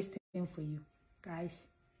fill this thing for you, guys.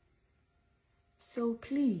 So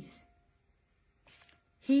please,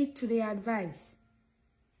 heed to the advice.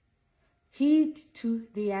 Heed to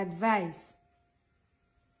the advice.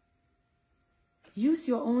 Use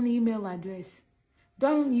your own email address.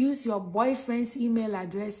 Don't use your boyfriend's email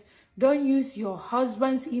address. Don't use your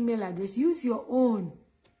husband's email address. Use your own.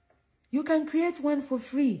 You can create one for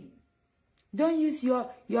free. Don't use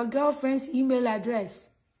your girlfriend's email address.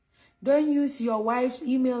 Don't use your wife's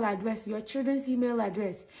email address, your children's email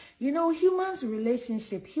address. You know, human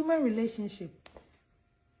relationship.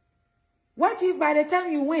 What if by the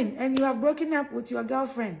time you win and you have broken up with your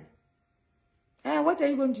girlfriend? What are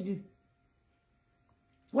you going to do?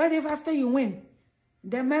 What if after you win,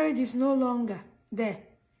 the marriage is no longer there?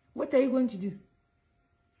 What are you going to do?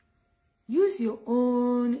 Use your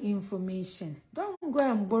own information. Don't go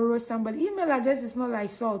and borrow somebody. Email address is not like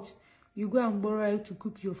salt. You go and borrow it to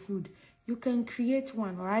cook your food. You can create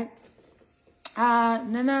one, all right?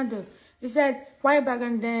 Nanado, he said, white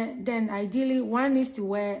background, then ideally one needs to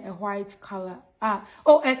wear a white color.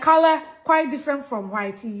 A color quite different from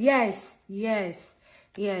white. Yes.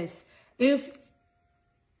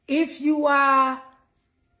 If you are,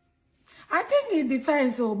 I think it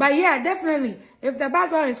depends. But yeah, definitely. If the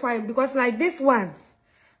background is white, because like this one,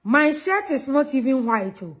 my shirt is not even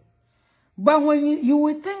white. But when you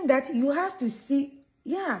would think that you have to see,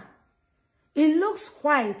 yeah, it looks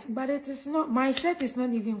white, but it is not. My shirt is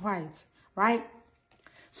not even white, right?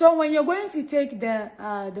 So when you're going to take the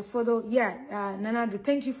photo, Nanado,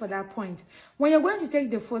 thank you for that point. When you're going to take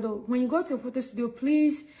the photo, when you go to a photo studio,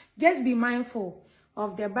 please just be mindful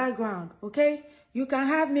of the background, okay? You can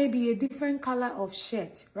have maybe a different color of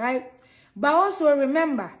shirt, right? But also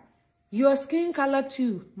remember, your skin color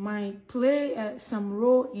too might play some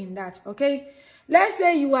role in that, okay? Let's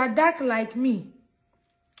say you are dark like me.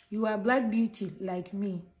 You are black beauty like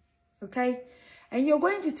me, okay? And you're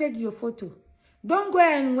going to take your photo. Don't go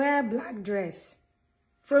and wear black dress.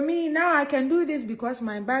 For me, now I can do this because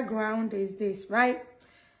my background is this, right?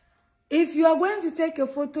 If you are going to take a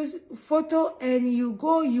photo and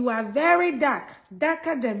you are very dark,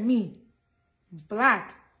 darker than me,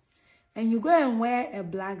 black, and you go and wear a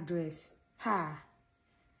black dress,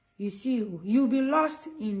 you see, you'll be lost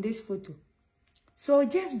in this photo. So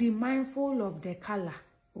just be mindful of the color,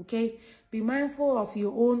 okay? be mindful of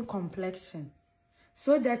your own complexion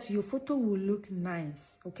so that your photo will look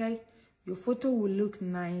nice, okay? Your photo will look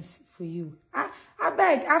nice for you. I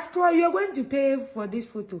beg, after all, you're going to pay for this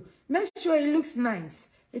photo. Make sure it looks nice.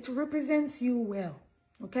 It represents you well,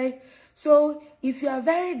 okay? So if you are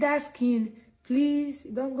very dark skinned, please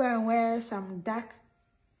don't go and wear some dark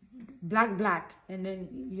black and then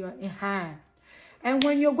you're in hand. And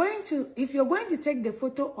when you're going to, if you're going to take the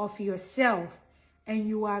photo of yourself and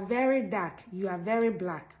you are very dark, you are very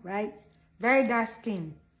black, right? Very dark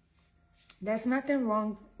skin. There's nothing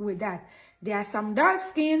wrong with that. There are some dark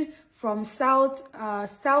skin from South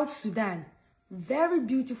Sudan. Very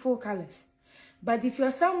beautiful colors. But if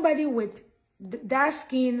you're somebody with dark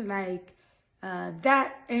skin like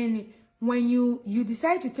that, and when you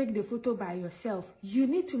decide to take the photo by yourself, you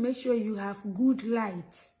need to make sure you have good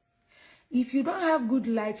light. If you don't have good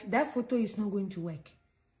light, that photo is not going to work.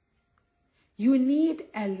 You need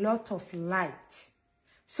a lot of light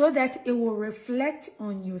so that it will reflect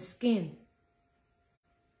on your skin.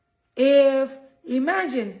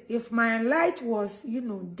 Imagine if my light was,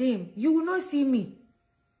 dim, you will not see me,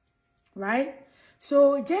 right?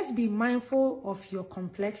 So just be mindful of your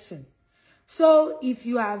complexion. So if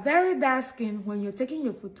you are very dark skinned, when you're taking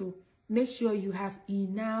your photo, make sure you have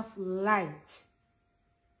enough light.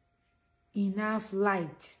 Enough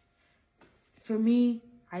light. For me,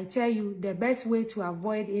 I tell you, the best way to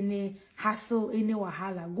avoid any hassle, any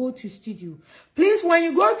wahala, go to studio. Please, when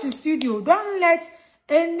you go to studio, don't let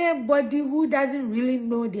anybody who doesn't really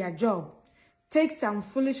know their job take some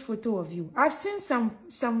foolish photo of you. I've seen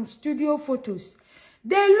some studio photos.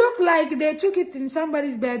 They look like they took it in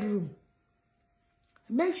somebody's bedroom.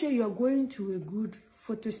 Make sure you're going to a good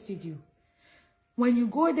photo studio. When you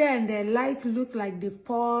go there and the light look like they've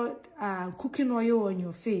poured cooking oil on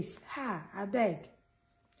your face, I beg.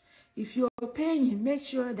 If you're paying, make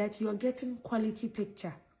sure that you're getting quality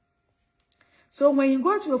picture. So when you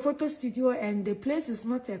go to a photo studio and the place is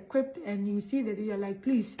not equipped and you see that, you're like,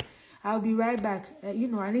 please, I'll be right back. I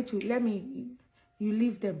need to, you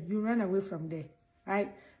leave them. You run away from there,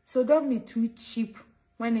 right? So don't be too cheap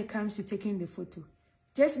when it comes to taking the photo.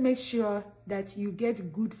 Just make sure that you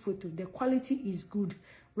get good photo. The quality is good.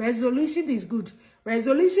 Resolution is good.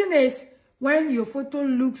 Resolution is when your photo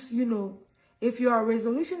looks, if your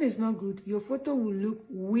resolution is not good, your photo will look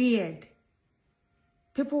weird.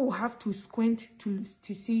 People will have to squint to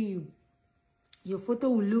see you. Your photo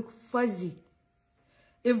will look fuzzy.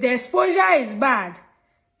 If the exposure is bad,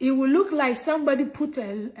 it will look like somebody put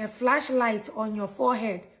a flashlight on your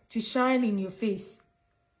forehead to shine in your face.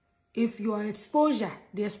 If the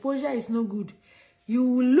exposure is no good, you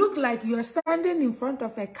will look like you are standing in front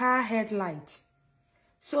of a car headlight.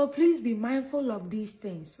 So please be mindful of these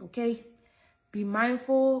things, okay? Be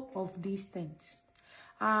mindful of these things.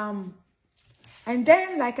 And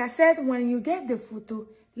then, like I said, when you get the photo,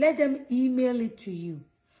 let them email it to you.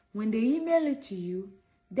 When they email it to you,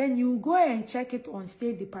 then you go and check it on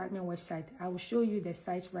State Department website. I will show you the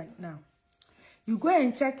site right now. You go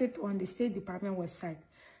and check it on the State Department website.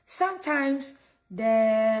 Sometimes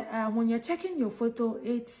when you're checking your photo,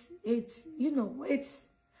 it has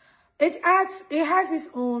its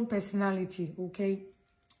own personality, okay?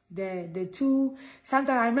 Sometimes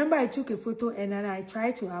I remember I took a photo and then I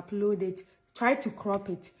tried to upload it, tried to crop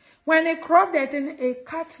it. When I cropped that thing, it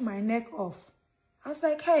cut my neck off. I was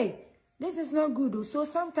like, hey, this is not good. So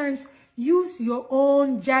sometimes use your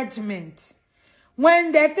own judgment.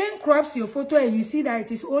 When the thing crops your photo and you see that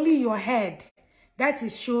it is only your head that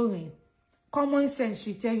is showing, common sense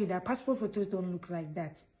should tell you that passport photos don't look like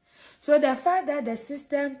that. So the fact that the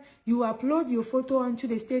system, you upload your photo onto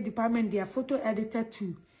the State Department, their photo editor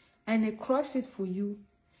too, and it crops it for you,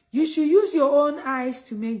 you should use your own eyes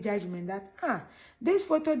to make judgment that, this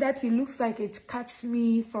photo that it looks like it cuts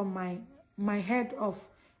me from my head off,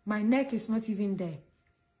 my neck is not even there.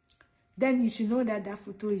 Then you should know that that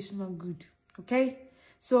photo is not good, okay?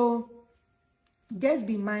 So just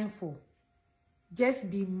be mindful. Just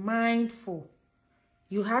be mindful.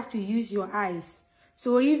 You have to use your eyes.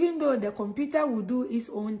 So even though the computer will do its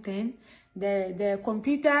own thing, the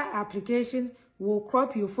computer application will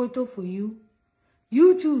crop your photo for you.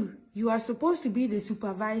 You too, you are supposed to be the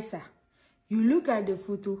supervisor. You look at the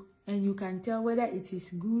photo and you can tell whether it is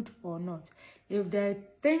good or not. If the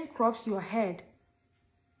thing crops your head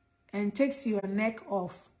and takes your neck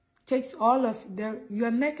off, takes all of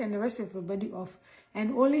your neck and the rest of your body off,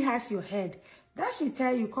 and only has your head, that should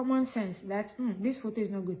tell you common sense that this photo is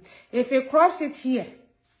not good. If it crops it here,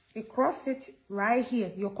 it crops it right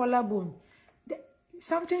here, your collarbone,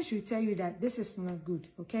 something should tell you that this is not good,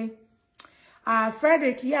 okay?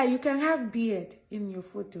 Frederick, yeah, you can have beard in your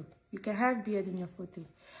photo. You can have beard in your photo.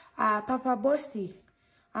 Papa Bosti,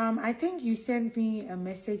 I think you sent me a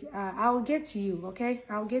message. I'll get to you, okay?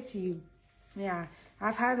 I'll get to you. Yeah,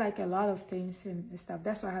 I've had like a lot of things and stuff.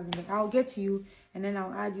 That's what I haven't done. I'll get to you, and then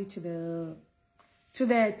I'll add you to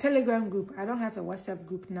the Telegram group. I don't have a WhatsApp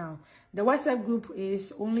group now. The WhatsApp group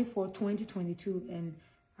is only for 2022, and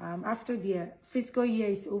after the fiscal year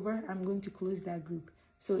is over, I'm going to close that group.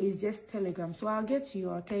 So it's just Telegram. So I'll get to you,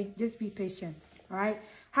 okay? Just be patient, all right?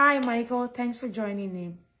 Hi, Michael. Thanks for joining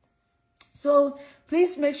in. So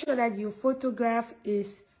please make sure that your photograph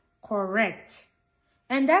is correct.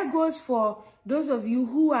 And that goes for those of you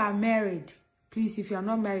who are married. Please, if you are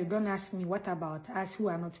not married, don't ask me what about us who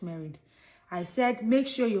are not married. I said make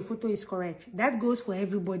sure your photo is correct. That goes for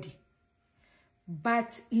everybody.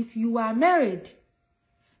 But if you are married,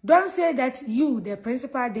 don't say that you, the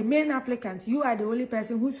principal, the main applicant, you are the only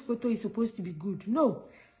person whose photo is supposed to be good. No.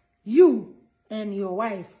 You and your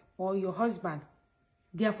wife or your husband,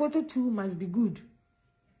 their photo too must be good.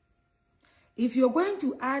 If you're going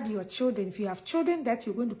to add your children, if you have children that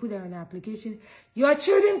you're going to put them on the application, your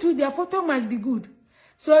children too, their photo must be good.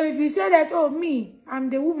 So if you say that, oh, me, I'm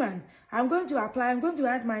the woman, I'm going to apply, I'm going to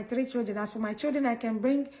add my 3 children. As for my children, I can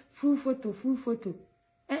bring full photo.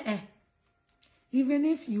 Even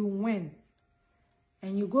if you win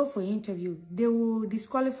and you go for interview, they will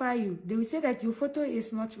disqualify you. They will say that your photo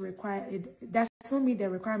is not required. That's not meet the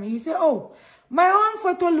requirement. You say, oh, my own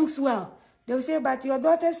photo looks well. They will say, but your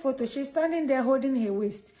daughter's photo, she's standing there holding her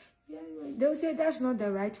waist. They will say that's not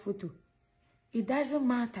the right photo. It doesn't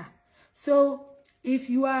matter. So if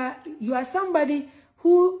you are somebody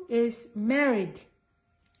who is married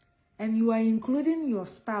and you are including your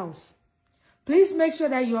spouse, please make sure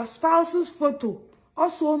that your spouse's photo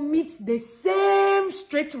also meets the same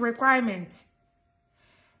strict requirement.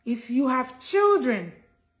 If you have children,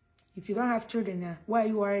 if you don't have children now, why are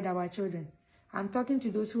you worried about children? I'm talking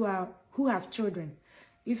to those who have children.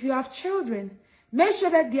 If you have children, make sure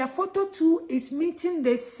that their photo too is meeting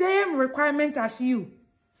the same requirement as you.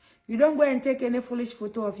 You don't go and take any foolish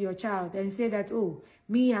photo of your child and say that, oh,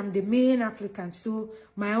 me, I'm the main applicant, so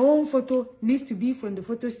my own photo needs to be from the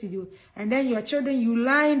photo studio. And then your children, you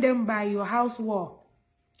line them by your house wall.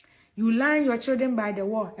 You line your children by the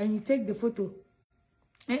wall and you take the photo.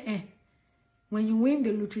 When you win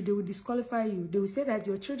the lottery, they will disqualify you. They will say that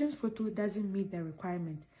your children's photo doesn't meet the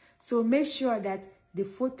requirement. So make sure that the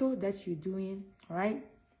photo that you're doing, right,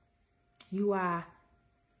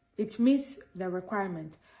 it meets the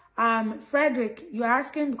requirement. Frederick, you're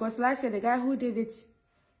asking because last year the guy who did it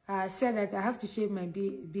said that I have to shave my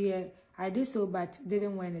beard. I did so, but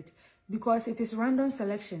didn't win it because it is random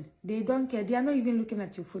selection. They don't care. They are not even looking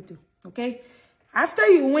at your photo. Okay, after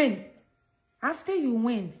you win,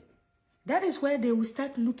 that is where they will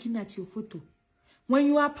start looking at your photo. When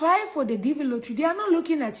you apply for the DV lottery, they are not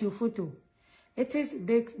looking at your photo. It is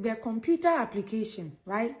the computer application,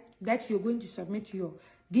 right, that you're going to submit your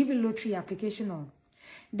DV lottery application on.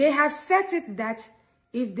 They have set it that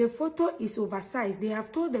if the photo is oversized, they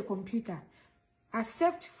have told the computer,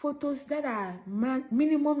 accept photos that are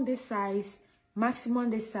minimum this size, maximum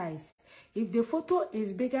this size. If the photo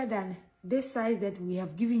is bigger than this size that we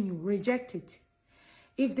have given you, reject it.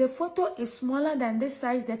 If the photo is smaller than this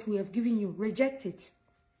size that we have given you, reject it.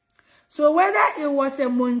 So whether it was a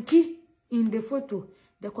monkey in the photo,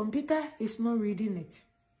 the computer is not reading it.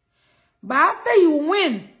 But after you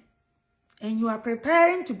win, and you are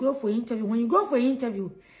preparing to go for interview, when you go for interview,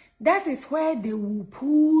 that is where they will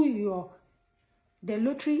pull the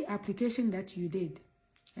lottery application that you did.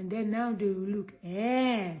 And then now they will look,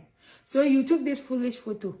 so you took this foolish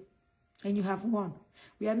photo and you have won.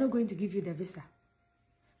 We are not going to give you the visa.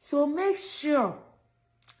 So make sure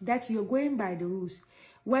that you're going by the rules.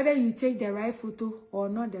 Whether you take the right photo or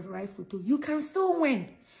not the right photo, you can still win.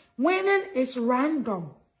 Winning is random.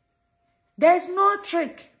 There's no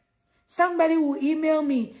trick. Somebody will email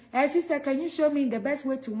me, hey, sister, can you show me the best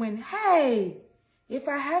way to win? Hey, if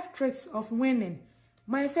I have tricks of winning,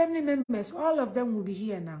 my family members, all of them will be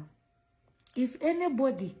here now. If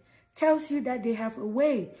anybody tells you that they have a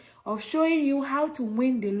way of showing you how to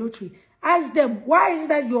win the lottery, ask them, why is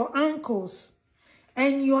that your uncles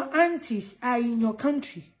and your aunties are in your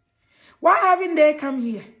country? Why haven't they come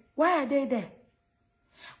here? Why are they there?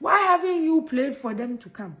 Why haven't you played for them to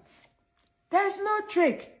come? There's no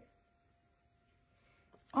trick.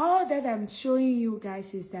 All that I'm showing you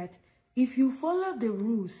guys is that if you follow the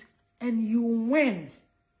rules and you win,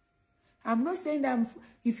 I'm not saying that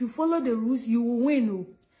if you follow the rules, you will win. No.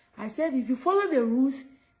 I said if you follow the rules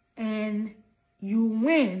and you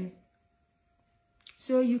win,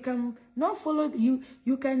 so you can not follow,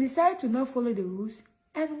 you can decide to not follow the rules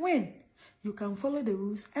and win. You can follow the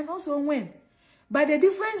rules and also win. But the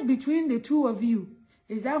difference between the two of you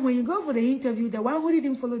is that when you go for the interview, the one who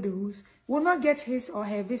didn't follow the rules will not get his or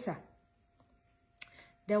her visa.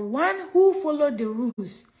 The one who followed the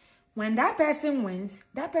rules, when that person wins,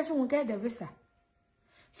 that person will get the visa.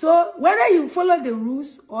 So whether you follow the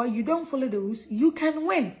rules or you don't follow the rules, you can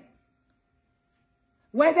win.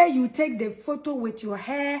 Whether you take the photo with your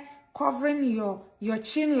hair covering your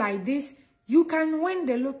chin like this, you can win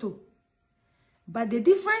the lotto. But the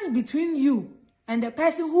difference between you and the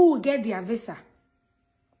person who will get their visa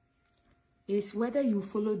is whether you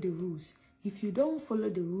follow the rules. If you don't follow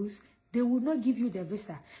the rules, they will not give you the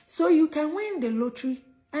visa. So you can win the lottery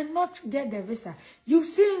and not get the visa. You've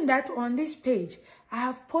seen that on this page. I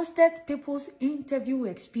have posted people's interview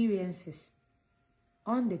experiences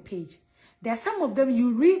on the page. There are some of them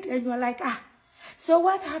you read and you're like, so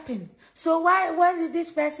what happened? So why did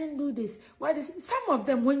this person do this? Some of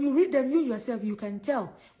them, when you read them, you yourself, you can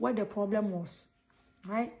tell what the problem was,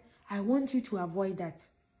 right? I want you to avoid that,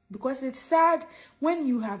 because it's sad when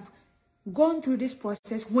you have gone through this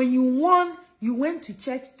process. When you won, you went to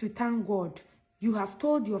church to thank God. You have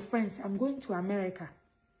told your friends, I'm going to America.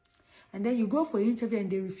 And then you go for an interview and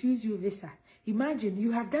they refuse you visa. Imagine,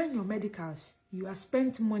 you have done your medicals. You have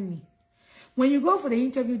spent money. When you go for the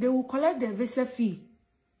interview, they will collect the visa fee.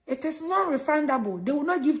 It is not refundable. They will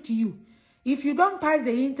not give to you. If you don't pass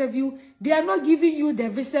the interview, they are not giving you the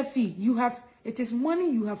visa fee. It is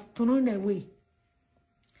money you have thrown away.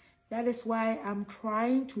 That is why I'm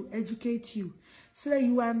trying to educate you, so that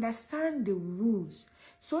you understand the rules,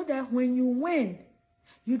 so that when you win,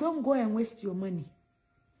 you don't go and waste your money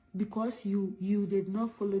because you did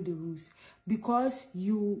not follow the rules, because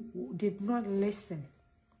you did not listen.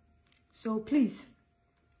 So please,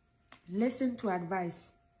 listen to advice.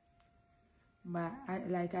 But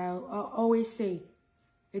like I always say,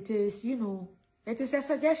 it is, it is a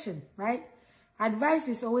suggestion, right? Advice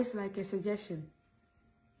is always like a suggestion.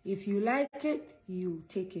 If you like it, you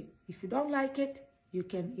take it. If you don't like it, you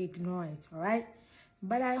can ignore it, all right?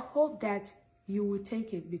 But I hope that you will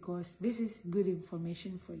take it, because this is good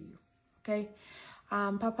information for you, okay?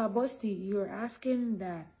 Papa Bosti, you're asking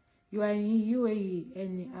that you are in UAE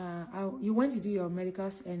and you want to do your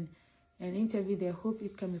medicals and interview there. Hope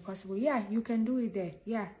it can be possible. Yeah, you can do it there.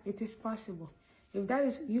 Yeah, it is possible. If that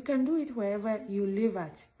is, you can do it wherever you live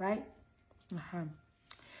at, right?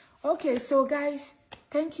 Okay, so guys,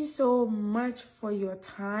 thank you so much for your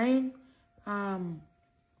time. And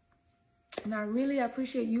I really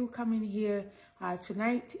appreciate you coming here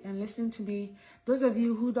tonight and listening to me. Those of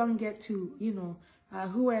you who don't get to,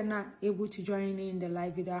 who are not able to join in the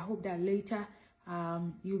live video, I hope that later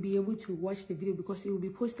you'll be able to watch the video, because it will be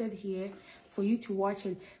posted here for you to watch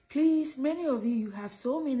it. Please, many of you have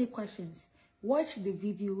so many questions. Watch the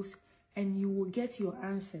videos and you will get your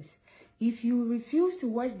answers. If you refuse to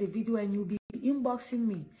watch the video and you'll be inboxing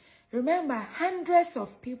me, remember, hundreds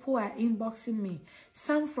of people are inboxing me.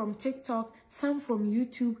 Some from TikTok, some from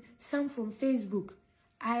YouTube, some from Facebook.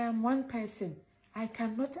 I am one person. I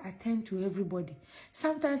cannot attend to everybody.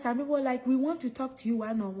 Sometimes some people are like, we want to talk to you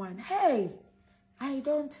one-on-one. Hey, I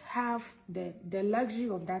don't have the luxury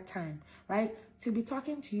of that time, right? To be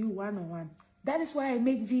talking to you one-on-one. That is why I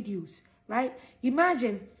make videos, right?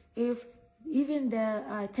 Imagine if even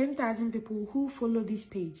the 10,000 people who follow this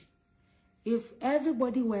page, if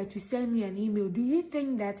everybody were to send me an email, do you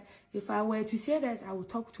think that if I were to say that I will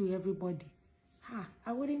talk to everybody,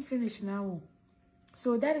 I wouldn't finish now.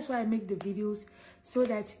 So that is why I make the videos, so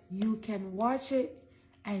that you can watch it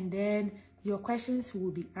and then your questions will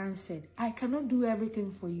be answered. I cannot do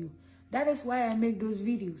everything for you. That is why I make those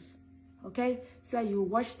videos, okay? So that you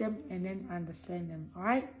watch them and then understand them, all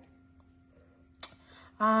right?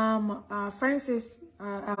 Francis,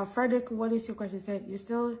 Frederick, what is your question? Said you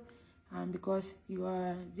still, because you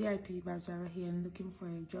are VIP badge here and looking for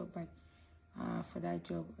a job, but for that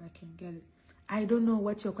job I can get it. I don't know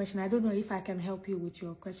what your question. I don't know if I can help you with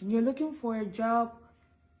your question. You're looking for a job.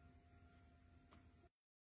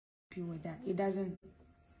 With that, it doesn't.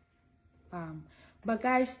 But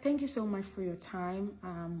guys, thank you so much for your time.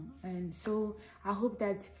 And so I hope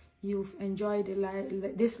that you've enjoyed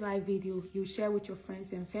this live video. You share with your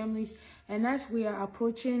friends and families. And as we are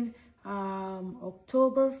approaching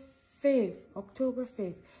October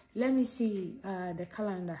 5th, let me see the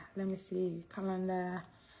calendar. Let me see calendar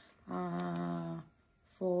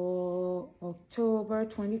for October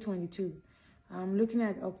 2022. I'm looking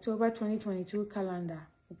at October 2022 calendar.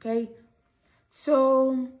 Okay,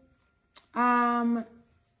 so a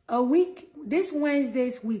week, this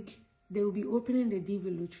Wednesday's week, they will be opening the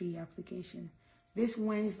DV lottery application. This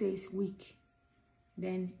Wednesday's week,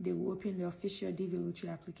 then they will open the official DV lottery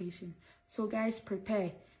application. So guys,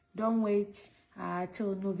 prepare. Don't wait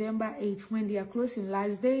till November 8th when they are closing.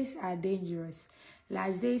 Last days are dangerous.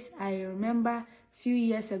 Last days, I remember a few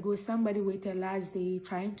years ago, somebody waited last day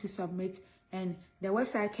trying to submit, and the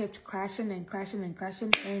website kept crashing and crashing and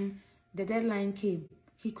crashing, and the deadline came.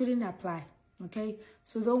 He couldn't apply. Okay,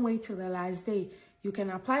 so don't wait till the last day. You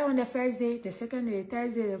can apply on the first day, the second day, the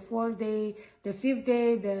third day, the fourth day, the fifth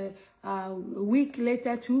day, the week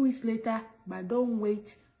later, 2 weeks later, but don't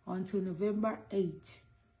wait until November 8th.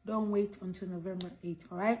 Don't wait until November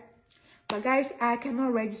 8th, all right? But guys, I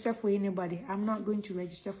cannot register for anybody. I'm not going to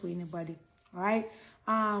register for anybody, all right?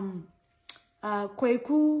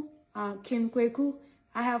 Kweku, Kim Kweku,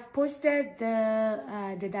 I have posted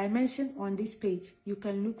the dimension on this page. You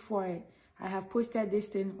can look for it. I have posted this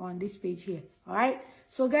thing on this page here, all right?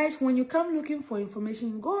 So guys, when you come looking for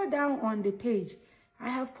information, go down on the page. I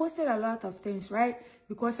have posted a lot of things, right?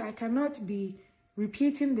 Because I cannot be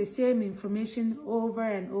repeating the same information over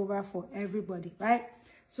and over for everybody, right?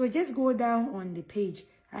 So just go down on the page.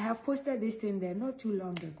 I have posted this thing there not too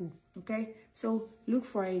long ago, okay? So look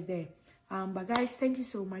for it there. But guys, thank you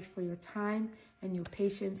so much for your time and your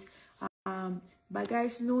patience. But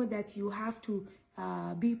guys, know that you have to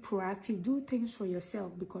be proactive. Do things for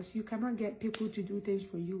yourself, because you cannot get people to do things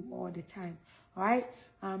for you all the time, all right?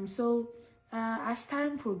 As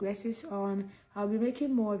time progresses on, I'll be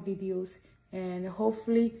making more videos, and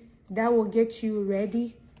hopefully that will get you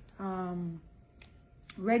ready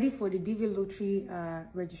ready for the DV lottery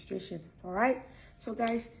registration, all right? So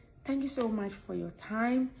guys, thank you so much for your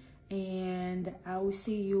time, and I will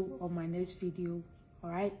see you on my next video,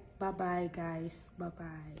 all right? Bye bye guys, bye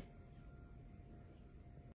bye.